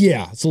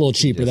 Yeah, it's a little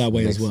cheaper that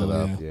way as Mix it well.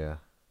 up, yeah.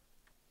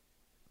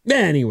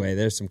 Anyway,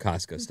 there's some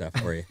Costco stuff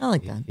for you. I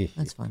like that.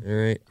 That's fun. All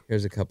right,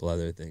 here's a couple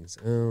other things.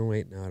 Oh,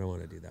 wait, no, I don't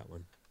want to do that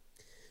one.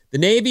 The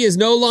Navy is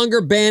no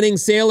longer banning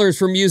sailors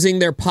from using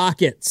their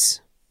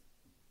pockets.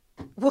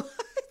 What?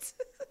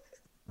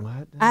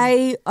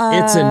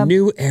 It's a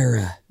new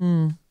era.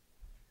 The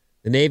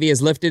Navy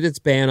has lifted its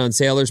ban on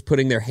sailors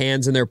putting their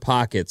hands in their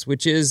pockets,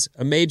 which is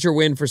a major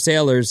win for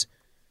sailors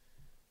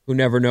who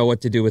never know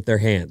what to do with their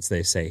hands,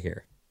 they say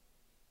here.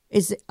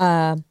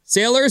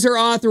 Sailors are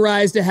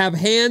authorized to have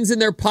hands in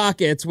their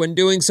pockets when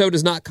doing so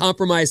does not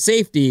compromise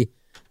safety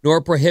nor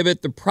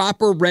prohibit the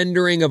proper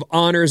rendering of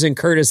honors and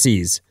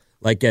courtesies,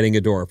 like getting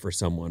a door for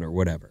someone or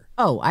whatever.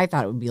 Oh, I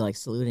thought it would be like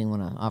saluting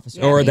when an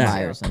officer or came that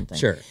by or something.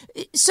 Sure.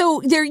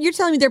 So you're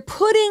telling me they're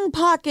putting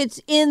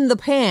pockets in the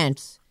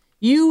pants.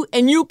 You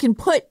can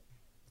put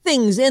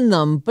things in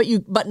them,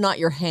 but not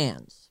your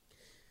hands.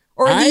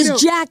 Or these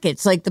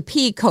jackets, like the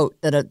pea coat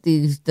that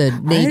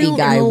the Navy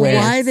guy wears.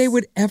 Why they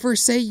would ever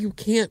say you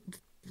can't.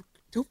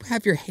 Don't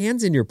have your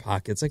hands in your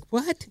pockets. Like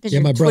what?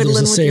 Yeah, my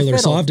brother's a sailor,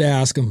 so I'll have to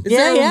ask him.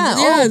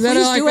 Yeah. Is that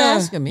Please like do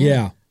ask him.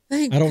 Yeah.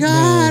 Thank I don't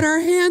God know. our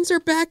hands are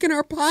back in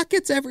our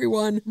pockets,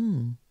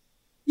 everyone.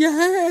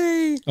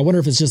 Yay. I wonder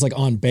if it's just like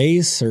on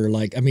base or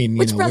like,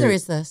 Which brother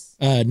is this?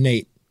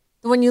 Nate.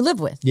 The one you live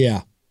with?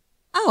 Yeah.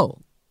 Oh.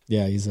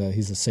 Yeah, he's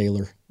a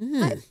sailor.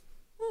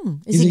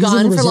 Is he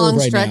gone in for long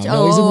right stretch? now.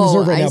 No, he's in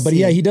reserve right now. But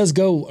see. he does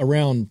go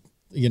around,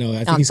 I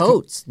think on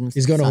boats.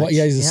 He's going to,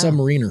 he's a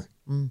submariner.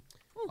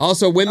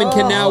 Also, women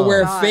can now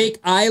wear fake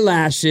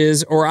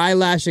eyelashes or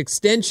eyelash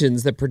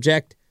extensions that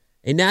project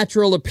a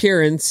natural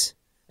appearance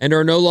and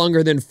are no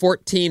longer than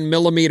 14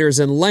 millimeters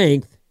in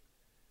length.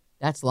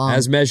 That's long.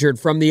 As measured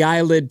from the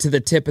eyelid to the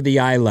tip of the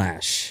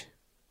eyelash.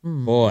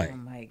 Boy. Oh,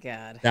 my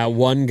God. That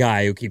one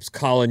guy who keeps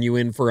calling you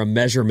in for a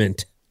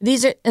measurement.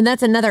 And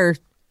that's another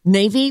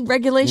Navy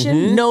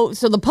regulation? No,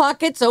 so the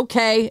pockets,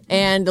 okay,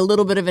 and a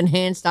little bit of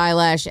enhanced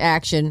eyelash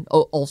action,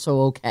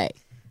 also okay.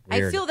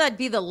 Weird. I feel that'd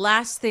be the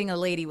last thing a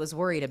lady was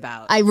worried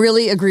about. I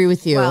really agree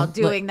with you. While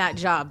doing that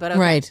job, but okay.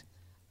 Right.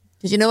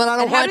 Because you know what? I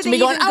don't want to be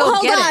going,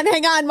 hold on,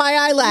 hang on, my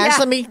eyelash.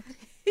 Let me.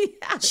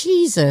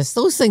 Jesus,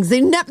 those things,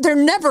 they're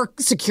never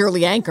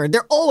securely anchored.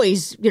 They're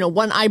always,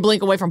 one eye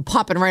blink away from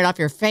popping right off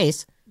your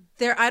face.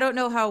 I don't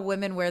know how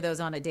women wear those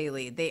on a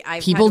daily.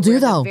 People do,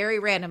 though. Very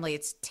randomly.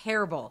 It's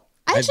terrible.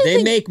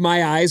 They make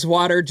my eyes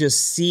water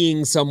just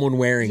seeing someone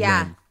wearing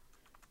them.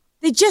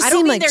 They just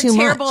seem like too much. I don't mean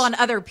they're terrible on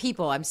other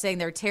people. I'm saying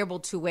they're terrible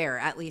to wear,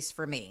 at least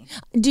for me.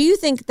 Do you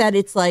think that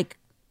it's like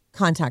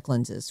contact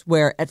lenses,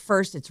 where at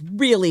first it's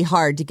really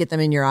hard to get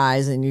them in your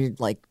eyes and you're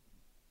like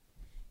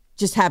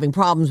just having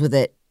problems with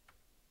it,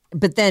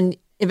 but then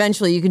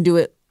eventually you can do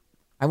it,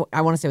 I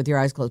want to say with your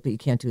eyes closed, but you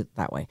can't do it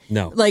that way.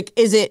 No. Like,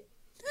 is it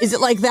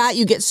like that?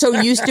 You get so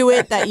used to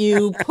it that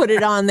you put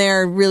it on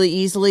there really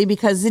easily?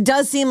 Because it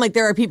does seem like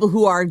there are people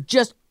who are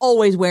just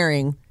always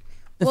wearing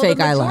the fake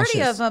eyelashes. The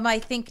majority of them, I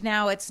think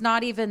now, it's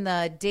not even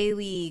the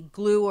daily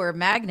glue or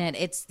magnet.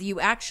 It's you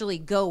actually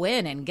go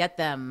in and get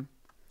them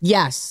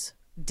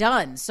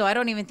done. So I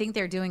don't even think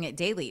they're doing it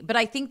daily. But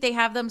I think they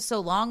have them so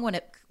long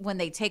when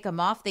they take them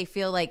off, they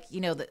feel like,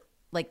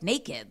 like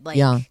naked.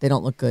 Like they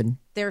don't look good.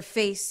 Their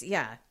face,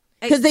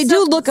 Because they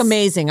do look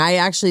amazing. I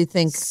actually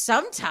think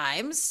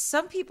sometimes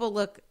some people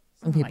look.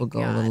 Some people go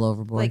a little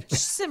overboard. Like,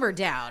 simmer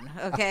down,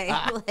 okay?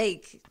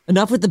 Like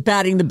enough with the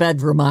batting the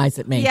bedroom eyes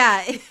at me.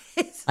 Yeah.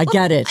 I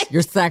get it.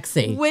 You're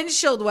sexy.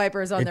 Windshield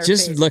wipers on their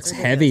face. It just looks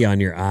heavy on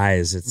your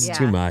eyes. It's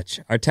too much.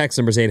 Our text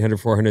number is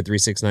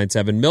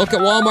 800-400-3697. Milk at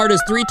Walmart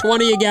is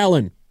 $3.20 a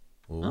gallon.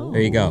 Oh,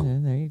 there you go.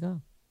 There you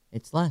go.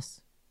 It's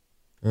less.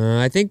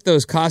 I think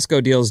those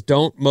Costco deals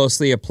don't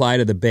mostly apply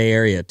to the Bay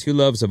Area. 2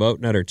 loaves of oat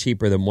nut are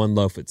cheaper than 1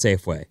 loaf at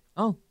Safeway.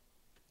 Oh.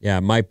 Yeah,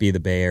 it might be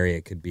the Bay Area.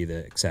 It could be the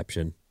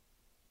exception.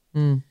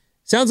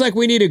 Sounds like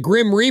we need a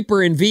Grim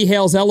Reaper in V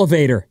Hale's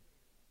elevator.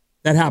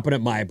 That happened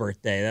at my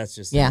birthday. That's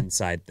just an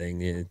inside thing.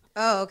 Yeah.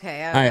 Oh,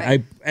 okay.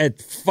 I at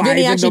 5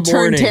 Vinny in the actually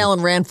morning. turned tail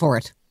and ran for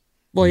it.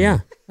 Well, yeah.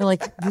 They're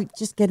like,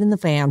 just get in the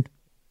van.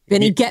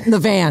 Vinny, get in the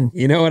van.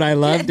 You know what I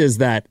loved is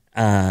that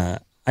I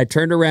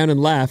turned around and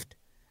left,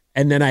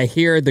 and then I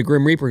hear the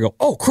Grim Reaper go,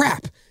 "Oh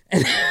crap!"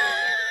 And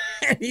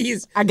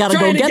he's I gotta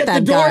trying go to get the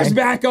that doors guy.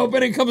 back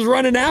open and comes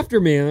running after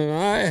me.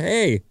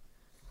 Hey,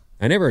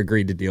 I never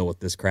agreed to deal with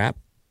this crap.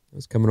 I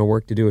was coming to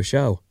work to do a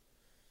show,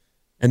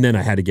 and then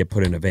I had to get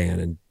put in a van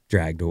and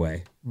dragged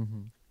away.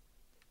 Mm-hmm.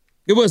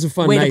 It was a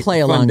fun Way night, to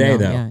play fun along, day though.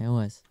 though. Yeah, it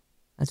was.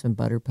 That's when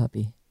Butter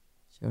Puppy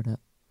showed up.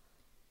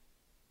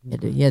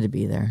 He had to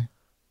be there.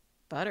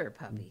 Butter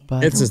Puppy.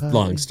 It's a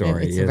long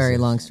story. It's a very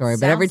long story.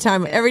 But every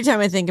time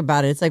I think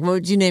about it, it's like, what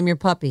would you name your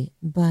puppy?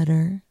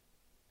 Butter.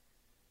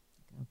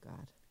 Oh,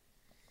 God.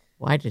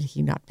 Why did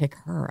he not pick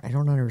her? I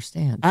don't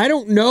understand. I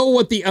don't know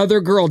what the other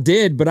girl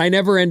did, but I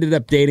never ended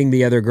up dating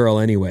the other girl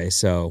anyway.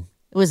 So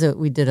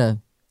we did a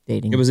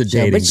dating. It was a show,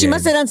 dating but she game.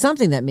 must have done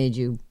something that made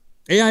you.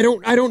 Yeah, I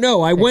don't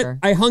know.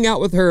 I hung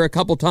out with her a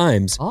couple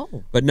times.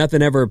 But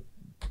nothing ever.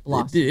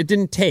 It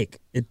didn't take.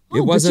 It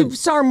wasn't. But you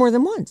saw her more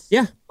than once.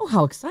 Yeah. Oh,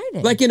 how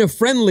exciting! Like in a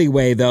friendly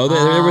way, though.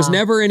 There was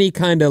never any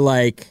kind of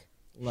like,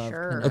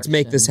 let's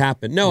make this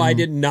happen. No, I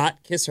did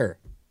not kiss her.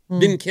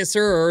 Didn't kiss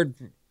her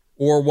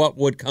or what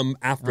would come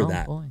after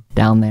that. Boy.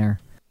 Down there.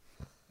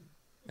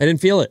 I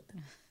didn't feel it.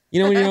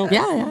 You know when you don't?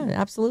 Yeah,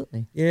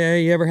 absolutely. Yeah,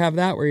 you ever have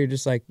that where you're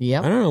just like,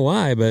 I don't know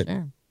why, but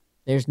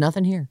there's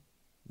nothing here.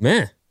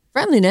 Meh.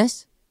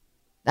 Friendliness.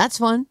 That's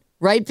fun.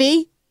 Right,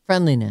 V?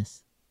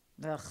 Friendliness.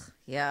 Ugh,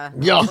 yeah.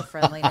 Yeah.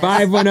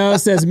 510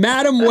 says,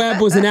 Madam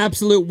Web was an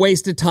absolute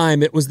waste of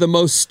time. It was the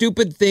most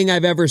stupid thing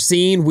I've ever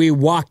seen. We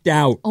walked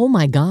out. Oh,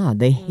 my God.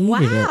 They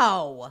hated it.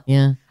 Wow.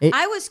 Yeah.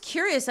 I was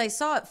curious. I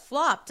saw it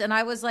flopped, and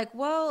I was like,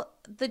 well,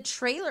 the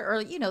trailer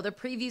or, the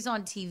previews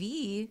on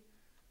TV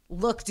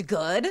looked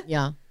good.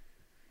 Yeah.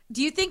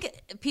 Do you think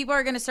people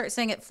are going to start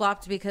saying it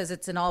flopped because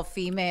it's an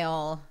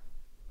all-female...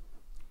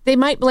 They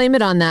might blame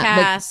it on that,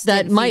 cast but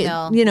that and might,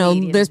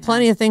 female there's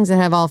plenty of things that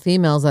have all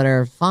females that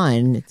are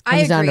fine. It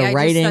comes down to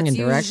writing and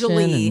direction.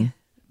 Usually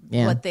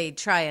and, what they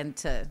trying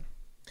to,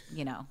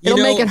 It'll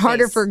make it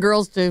harder for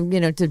girls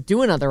to, to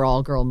do another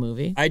all-girl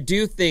movie. I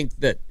do think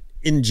that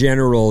in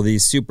general,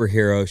 these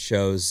superhero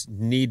shows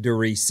need to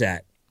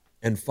reset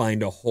and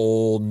find a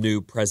whole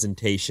new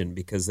presentation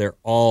because they're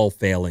all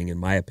failing, in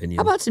my opinion.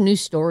 How about some new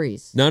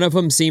stories? None of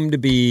them seem to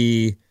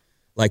be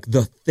like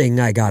the thing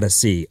I gotta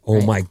see.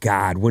 Oh my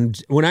God. When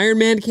Iron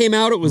Man came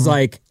out, it was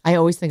like, I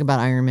always think about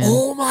Iron Man.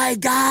 oh my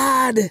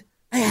God,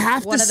 I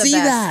have One to of the see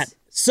best. that.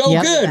 So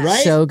good,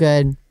 right? So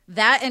good.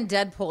 That and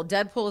Deadpool.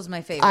 Deadpool is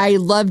my favorite. I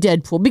love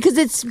Deadpool because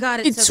it's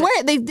so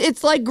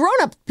it's like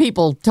grown-up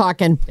people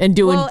talking and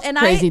doing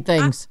crazy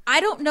things. I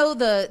don't know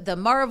the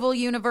Marvel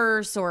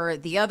universe or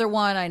the other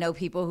one. I know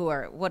people who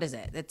are, what is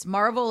it? It's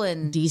Marvel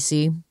and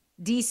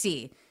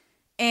DC.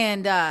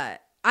 And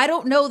I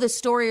don't know the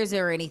stories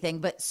or anything,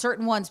 but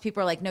certain ones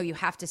people are like, no, you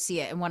have to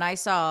see it. And when I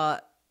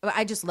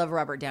just love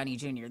Robert Downey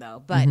Jr.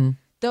 though, but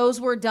those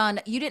were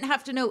done. You didn't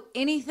have to know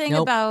anything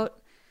about,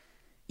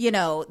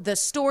 the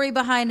story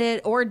behind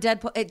it or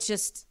Deadpool. It's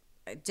just,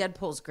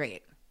 Deadpool's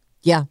great.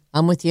 Yeah,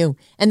 I'm with you.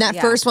 And that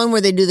first one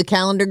where they do the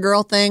calendar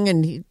girl thing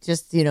and he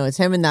just, it's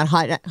him and that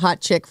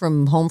hot chick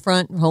from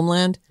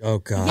Homeland. Oh,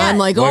 God. Yeah, I'm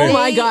like, oh,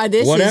 my God.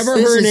 Whatever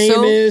her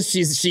name is, she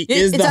is the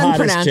hottest chick. It's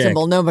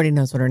unpronounceable. Nobody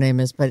knows what her name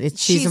is, but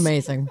she's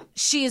amazing.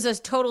 She is a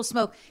total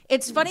smoke.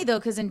 It's funny, though,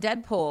 because in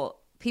Deadpool,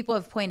 people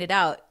have pointed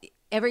out,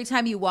 every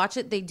time you watch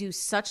it, they do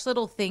such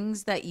little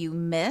things that you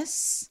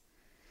miss.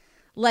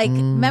 Like,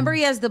 remember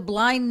he has the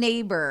blind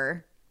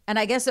neighbor, and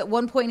I guess at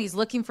one point he's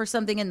looking for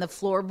something in the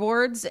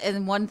floorboards,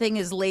 and one thing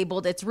is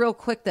labeled, it's real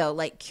quick though,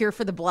 like cure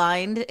for the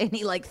blind, and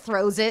he like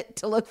throws it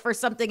to look for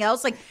something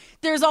else. Like,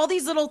 there's all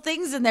these little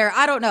things in there.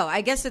 I don't know.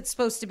 I guess it's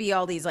supposed to be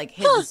all these like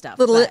hidden stuff.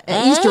 Little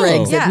Easter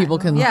eggs that people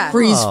can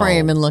freeze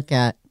frame and look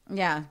at.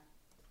 Yeah.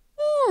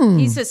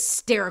 He's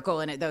hysterical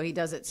in it, though. He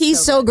does it. He's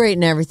so great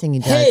in everything he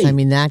does. Hey. I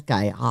mean, that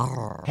guy.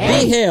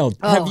 V Hale,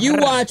 have you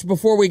watched,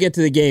 before we get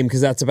to the game, because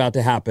that's about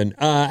to happen,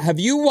 have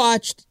you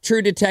watched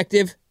True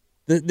Detective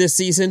this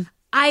season?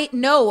 I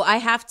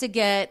have to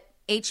get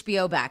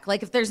HBO back.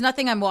 Like, if there's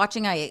nothing I'm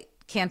watching, I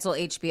cancel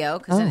HBO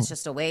because then it's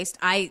just a waste.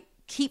 I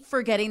keep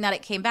forgetting that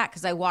it came back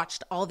because I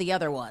watched all the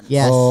other ones.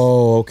 Yes.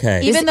 Oh,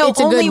 okay. Even though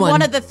only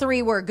one of the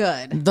three were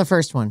good. The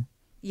first one.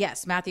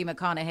 Yes, Matthew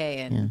McConaughey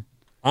and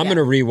I'm going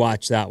to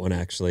rewatch that one,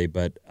 actually.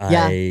 But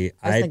I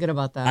was thinking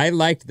about that. I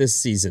liked this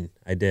season.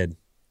 I did.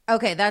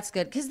 Okay, that's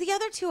good. Because the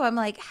other two, I'm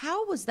like,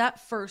 how was that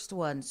first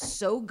one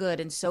so good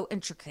and so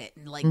intricate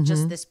and like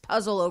just this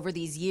puzzle over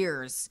these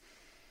years?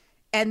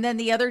 And then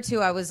the other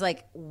two, I was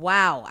like,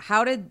 wow,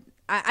 how did...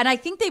 and I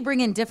think they bring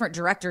in different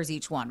directors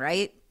each one,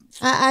 right?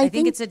 I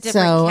think it's a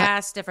different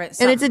cast, different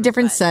and it's a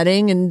different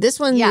setting. And this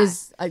one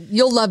is,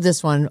 you'll love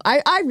this one.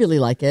 I really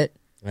like it.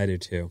 I do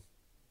too.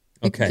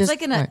 Okay. It's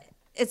like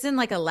it's in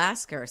like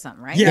Alaska or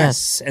something, right?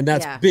 Yes. And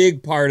that's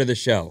big part of the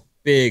show.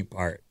 Big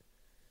part.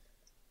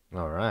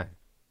 All right.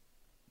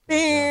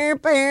 There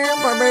we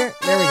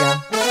go.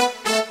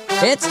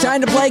 It's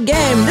time to play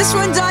game. This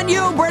one's on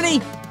you,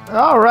 Brittany.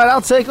 All right,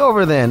 I'll take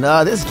over then.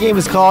 This game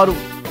is called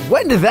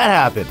When Did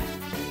That Happen?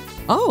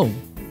 Oh.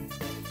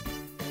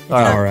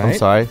 All right. I'm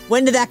sorry.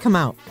 When did that come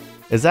out?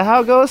 Is that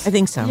how it goes? I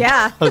think so.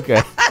 Yeah.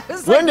 Okay.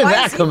 When did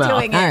that come out? All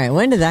right.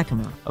 When did that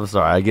come out? I'm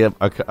sorry. I get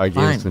our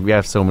games. We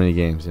have so many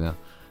games, you know.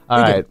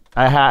 All right.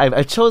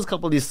 I chose a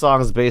couple of these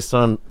songs based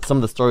on some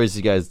of the stories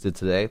you guys did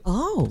today.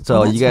 Oh.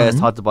 So you guys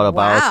talked about a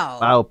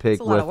biopic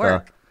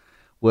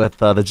with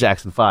the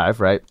Jackson 5,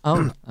 right?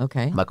 Oh,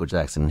 okay. Michael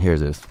Jackson. Here's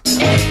this.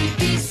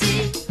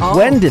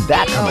 When did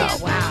that come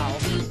out?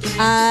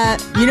 Wow.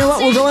 You know what?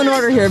 We'll go in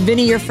order here.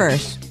 Vinny, you're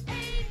first.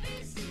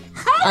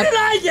 How did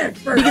I get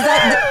first?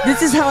 Because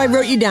this is how I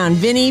wrote you down.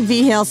 Vinny,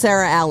 V Hale,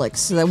 Sarah,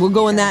 Alex. So we'll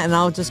go in that, and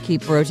I'll just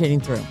keep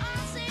rotating through.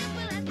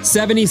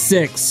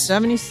 76.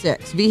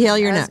 76. V Hale,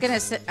 you're next.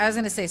 I was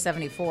gonna say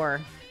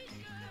 74.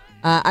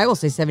 I will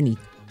say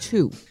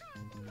 72.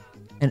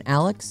 And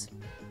Alex?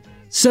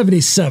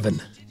 77.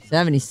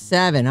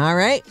 77. All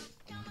right.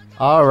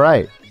 All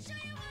right.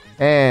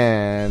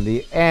 And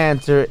the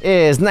answer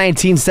is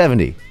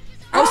 1970.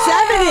 Oh,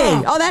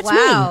 70. Oh, that's me.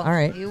 Wow. All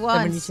right. You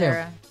won, 72.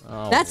 Sarah.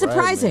 That's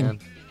surprising. Man.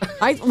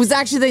 I was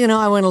actually thinking,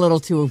 I went a little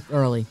too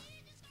early.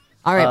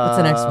 All right, what's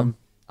the next one?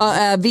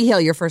 V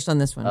Hale, you're first on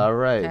this one. All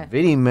right. Okay.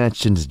 Vinny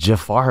mentioned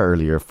Jafar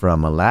earlier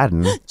from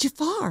Aladdin.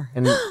 Jafar.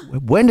 And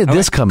when did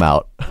this come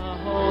out?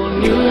 Oh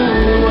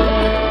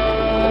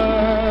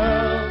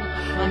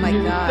my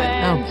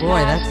God. Oh boy,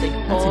 that's a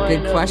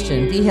good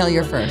question. V Hale,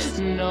 you're first.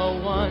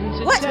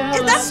 What?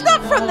 That's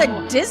not from the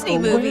Disney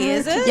movie,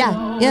 is it?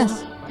 Yeah.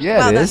 Yes. Yeah,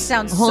 wow, it that is.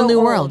 sounds a whole so new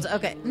old. world.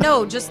 Okay,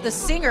 no, just the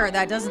singer.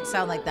 That doesn't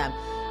sound like them.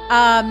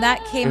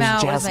 That came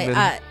out was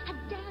like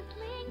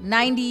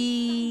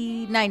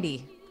 90.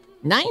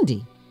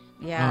 90.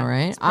 Yeah. All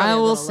right. It's probably I a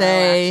will little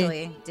say. low,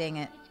 actually. Dang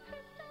it.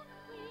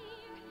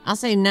 I'll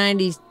say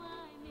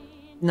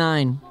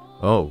 99.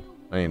 Oh,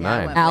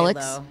 99. Yeah,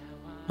 Alex?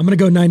 I'm going to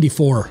go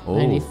 94. Oh.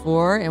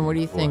 94. And what do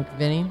you think,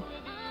 Vinny?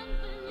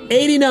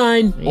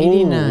 89.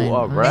 89. Oh,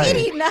 all right.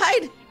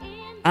 89?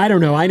 I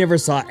don't know. I never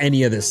saw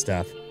any of this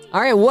stuff.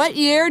 All right. What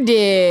year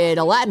did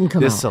Aladdin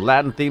come This out?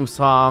 Aladdin theme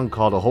song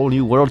called A Whole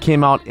New World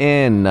came out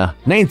in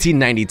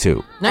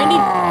 1992.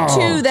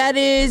 92. That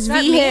is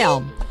that V me?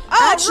 Hale.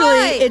 Oh, Actually,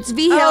 right. it's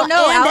V Hale Oh,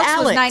 no, and Alex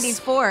Alex. was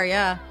 94,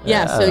 yeah.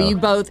 Yeah, so you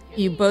both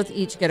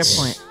each get a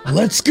point.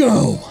 Let's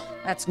go.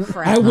 That's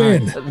crap. I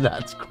win.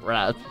 That's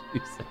crap.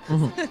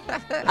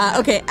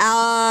 Okay,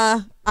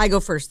 I go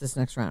first this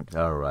next round.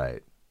 All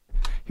right.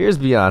 Here's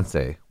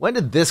Beyonce. When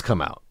did this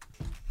come out?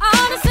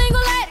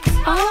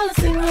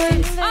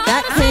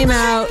 That came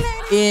out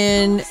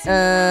in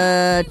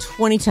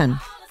 2010.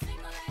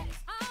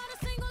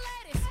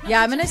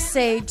 Yeah, I'm going to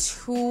say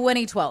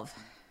 2012.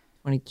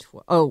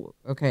 2012. Oh,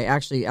 okay.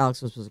 Actually,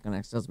 Alex was supposed to go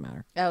next. Doesn't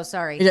matter. Oh,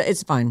 sorry.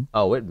 It's fine.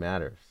 Oh, it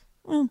matters.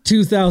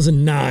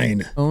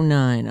 2009.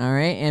 09. All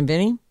right. And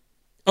Vinny?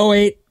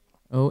 08.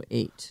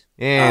 08.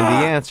 And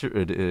the answer...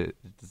 does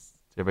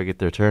everybody get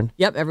their turn?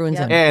 Yep, everyone's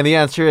in. And the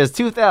answer is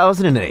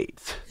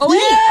 2008. Oh,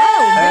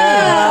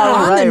 yeah! All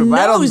on right, the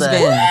right on nose, the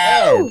Vin.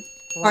 head. All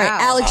right,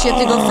 Alex, you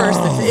have to go first.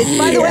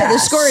 By the way, the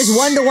score is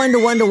 1-1 to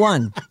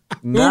 1-1.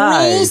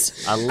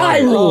 Nice. I love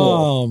it.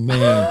 Oh,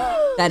 man.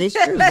 That is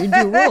true. You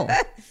do rule.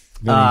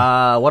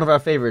 One of our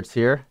favorites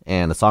here,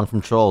 and a song from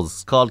Trolls.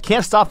 It's called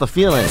Can't Stop the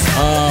Feeling.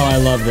 Oh, I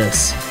love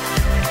this.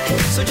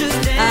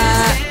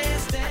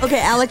 Okay,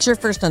 Alex, you're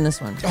first on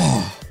this one.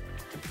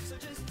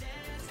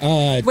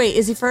 Wait,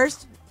 is he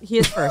first? He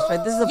is first,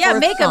 right? This is the Yeah,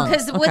 fourth make him, song.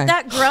 because Okay. with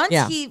that grunt,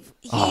 Yeah. he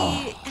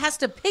has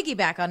to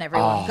piggyback on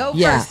everyone. Go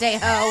Yeah. first,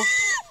 Day-Ho.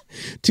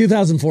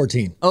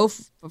 2014.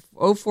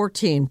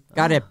 014.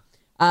 Got it.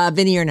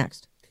 Vinny, you're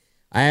next.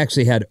 I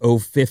actually had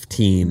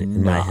 015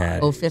 in my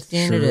head.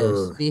 015 it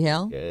is. V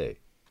Hale? Okay.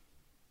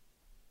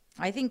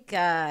 I think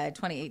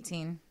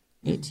 2018.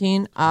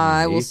 18.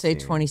 I will say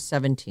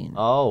 2017.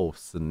 Oh,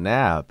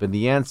 snap. And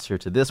the answer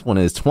to this one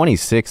is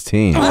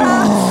 2016. Was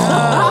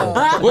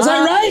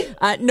I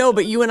right? No,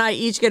 but you and I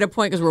each get a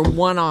point because we're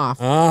one off.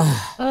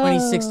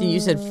 2016, you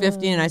said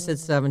 15, and I said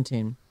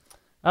 17.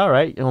 All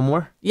right. One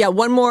more? Yeah,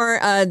 one more.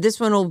 This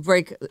one will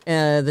break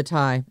the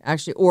tie,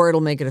 actually, or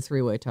it'll make it a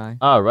three-way tie.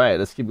 All right.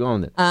 Let's keep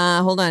going then.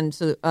 Hold on.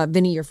 So,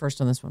 Vinny, you're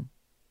first on this one.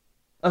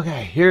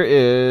 Okay. Here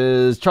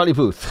is Charlie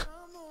Puth.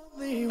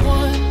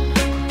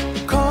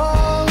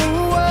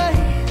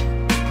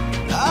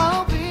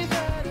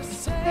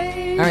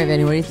 All right,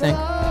 Vinny, what do you think?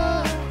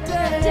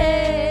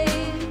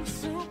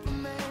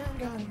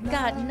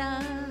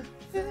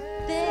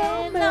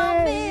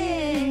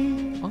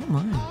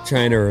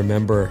 trying to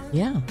remember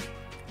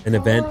an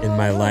event in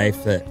my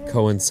life that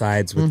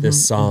coincides with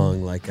this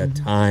song, like a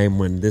time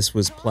when this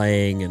was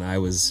playing and I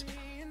was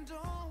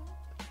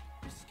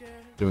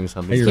doing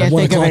something. You can't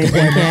think of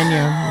anything, can you?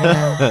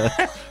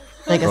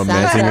 Like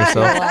romancing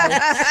yourself.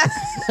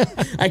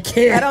 I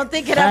can't. I don't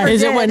think it ever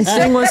Is did. it when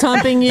Sting was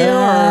humping you,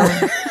 or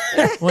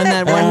when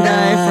that one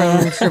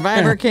guy from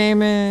Survivor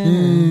came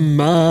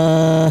in?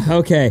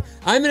 Okay,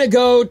 I'm gonna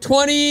go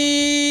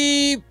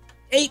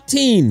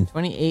 2018.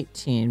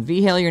 2018.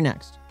 V Hale, you're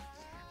next.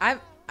 I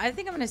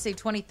think I'm going to say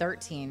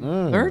 2013.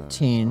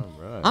 13.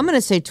 Right. I'm going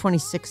to say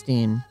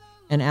 2016.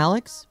 And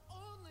Alex?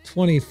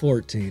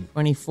 2014.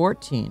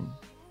 2014.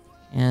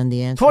 And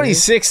the answer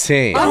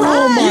 2016.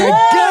 Oh my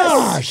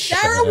gosh.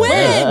 Sarah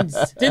wins.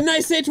 Didn't I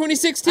say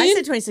 2016? I said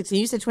 2016.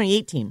 You said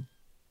 2018.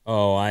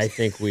 Oh, I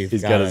think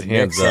He's got his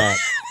hands up.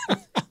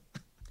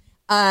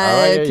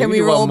 Can we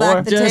roll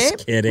back the tape?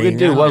 Just kidding. We can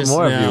do one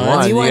more if you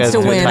want. He wants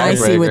to win. I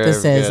see what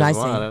this is. I see.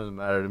 It doesn't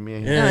matter to me.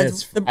 Yeah,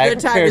 the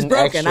tie was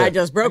broken. I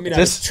just broke it. I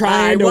was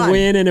trying to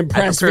win and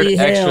impress V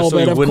Hale,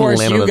 but of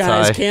course you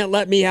guys can't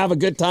let me have a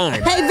good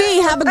time. Hey,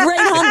 V, have a great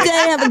hump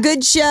day. Have a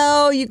good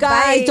show. You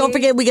guys, Bye. don't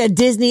forget, we got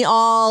Disney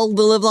all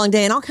the live long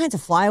day and all kinds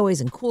of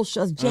flyaways and cool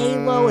shows.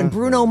 J-Lo and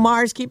Bruno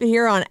Mars. Keep it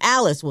here on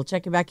Alice. We'll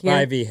check you back here.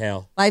 Bye, V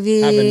Hale. Bye,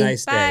 V. Have a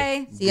nice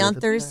day. Bye. See you on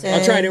Thursday.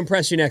 I'll try to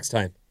impress you next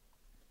time.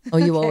 Oh,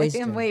 you always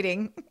do. I'm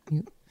waiting.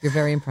 You're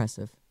very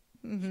impressive.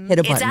 Hit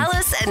a button. It's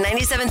Alice at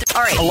 97.3.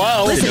 All right.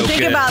 Hello? Listen,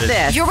 think about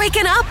this. You're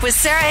waking up with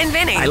Sarah and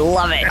Vinny. I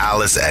love it.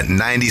 Alice at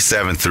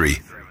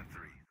 97.3.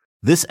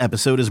 This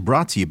episode is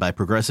brought to you by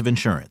Progressive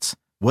Insurance.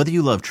 Whether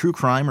you love true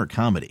crime or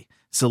comedy,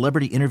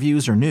 celebrity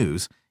interviews or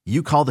news,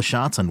 you call the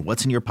shots on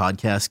what's in your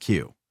podcast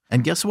queue.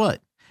 And guess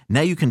what? Now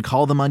you can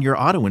call them on your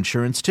auto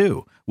insurance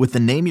too with the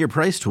Name Your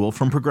Price tool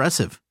from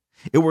Progressive.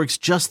 It works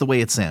just the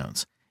way it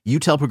sounds. You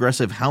tell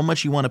Progressive how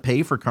much you want to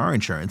pay for car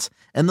insurance,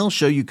 and they'll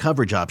show you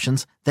coverage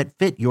options that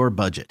fit your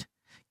budget.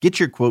 Get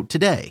your quote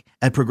today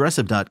at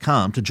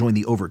Progressive.com to join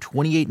the over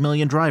 28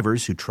 million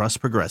drivers who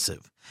trust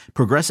Progressive.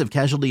 Progressive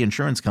Casualty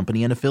Insurance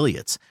Company and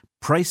Affiliates.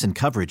 Price and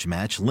coverage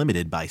match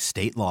limited by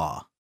state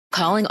law.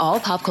 Calling all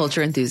pop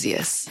culture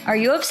enthusiasts. Are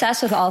you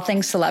obsessed with all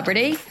things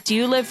celebrity? Do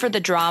you live for the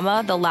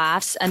drama, the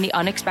laughs, and the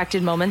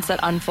unexpected moments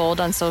that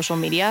unfold on social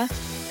media?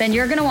 Then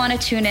you're going to want to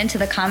tune in to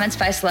the Comments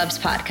by Celebs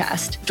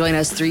podcast. Join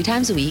us 3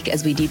 times a week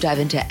as we deep dive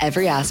into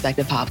every aspect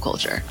of pop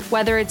culture.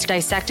 Whether it's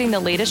dissecting the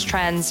latest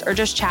trends or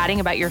just chatting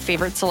about your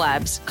favorite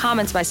celebs,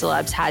 Comments by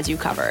Celebs has you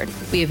covered.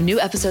 We have new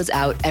episodes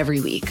out every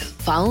week.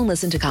 Follow and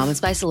listen to Comments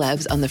by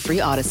Celebs on the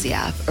free Odyssey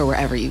app or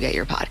wherever you get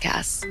your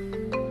podcasts.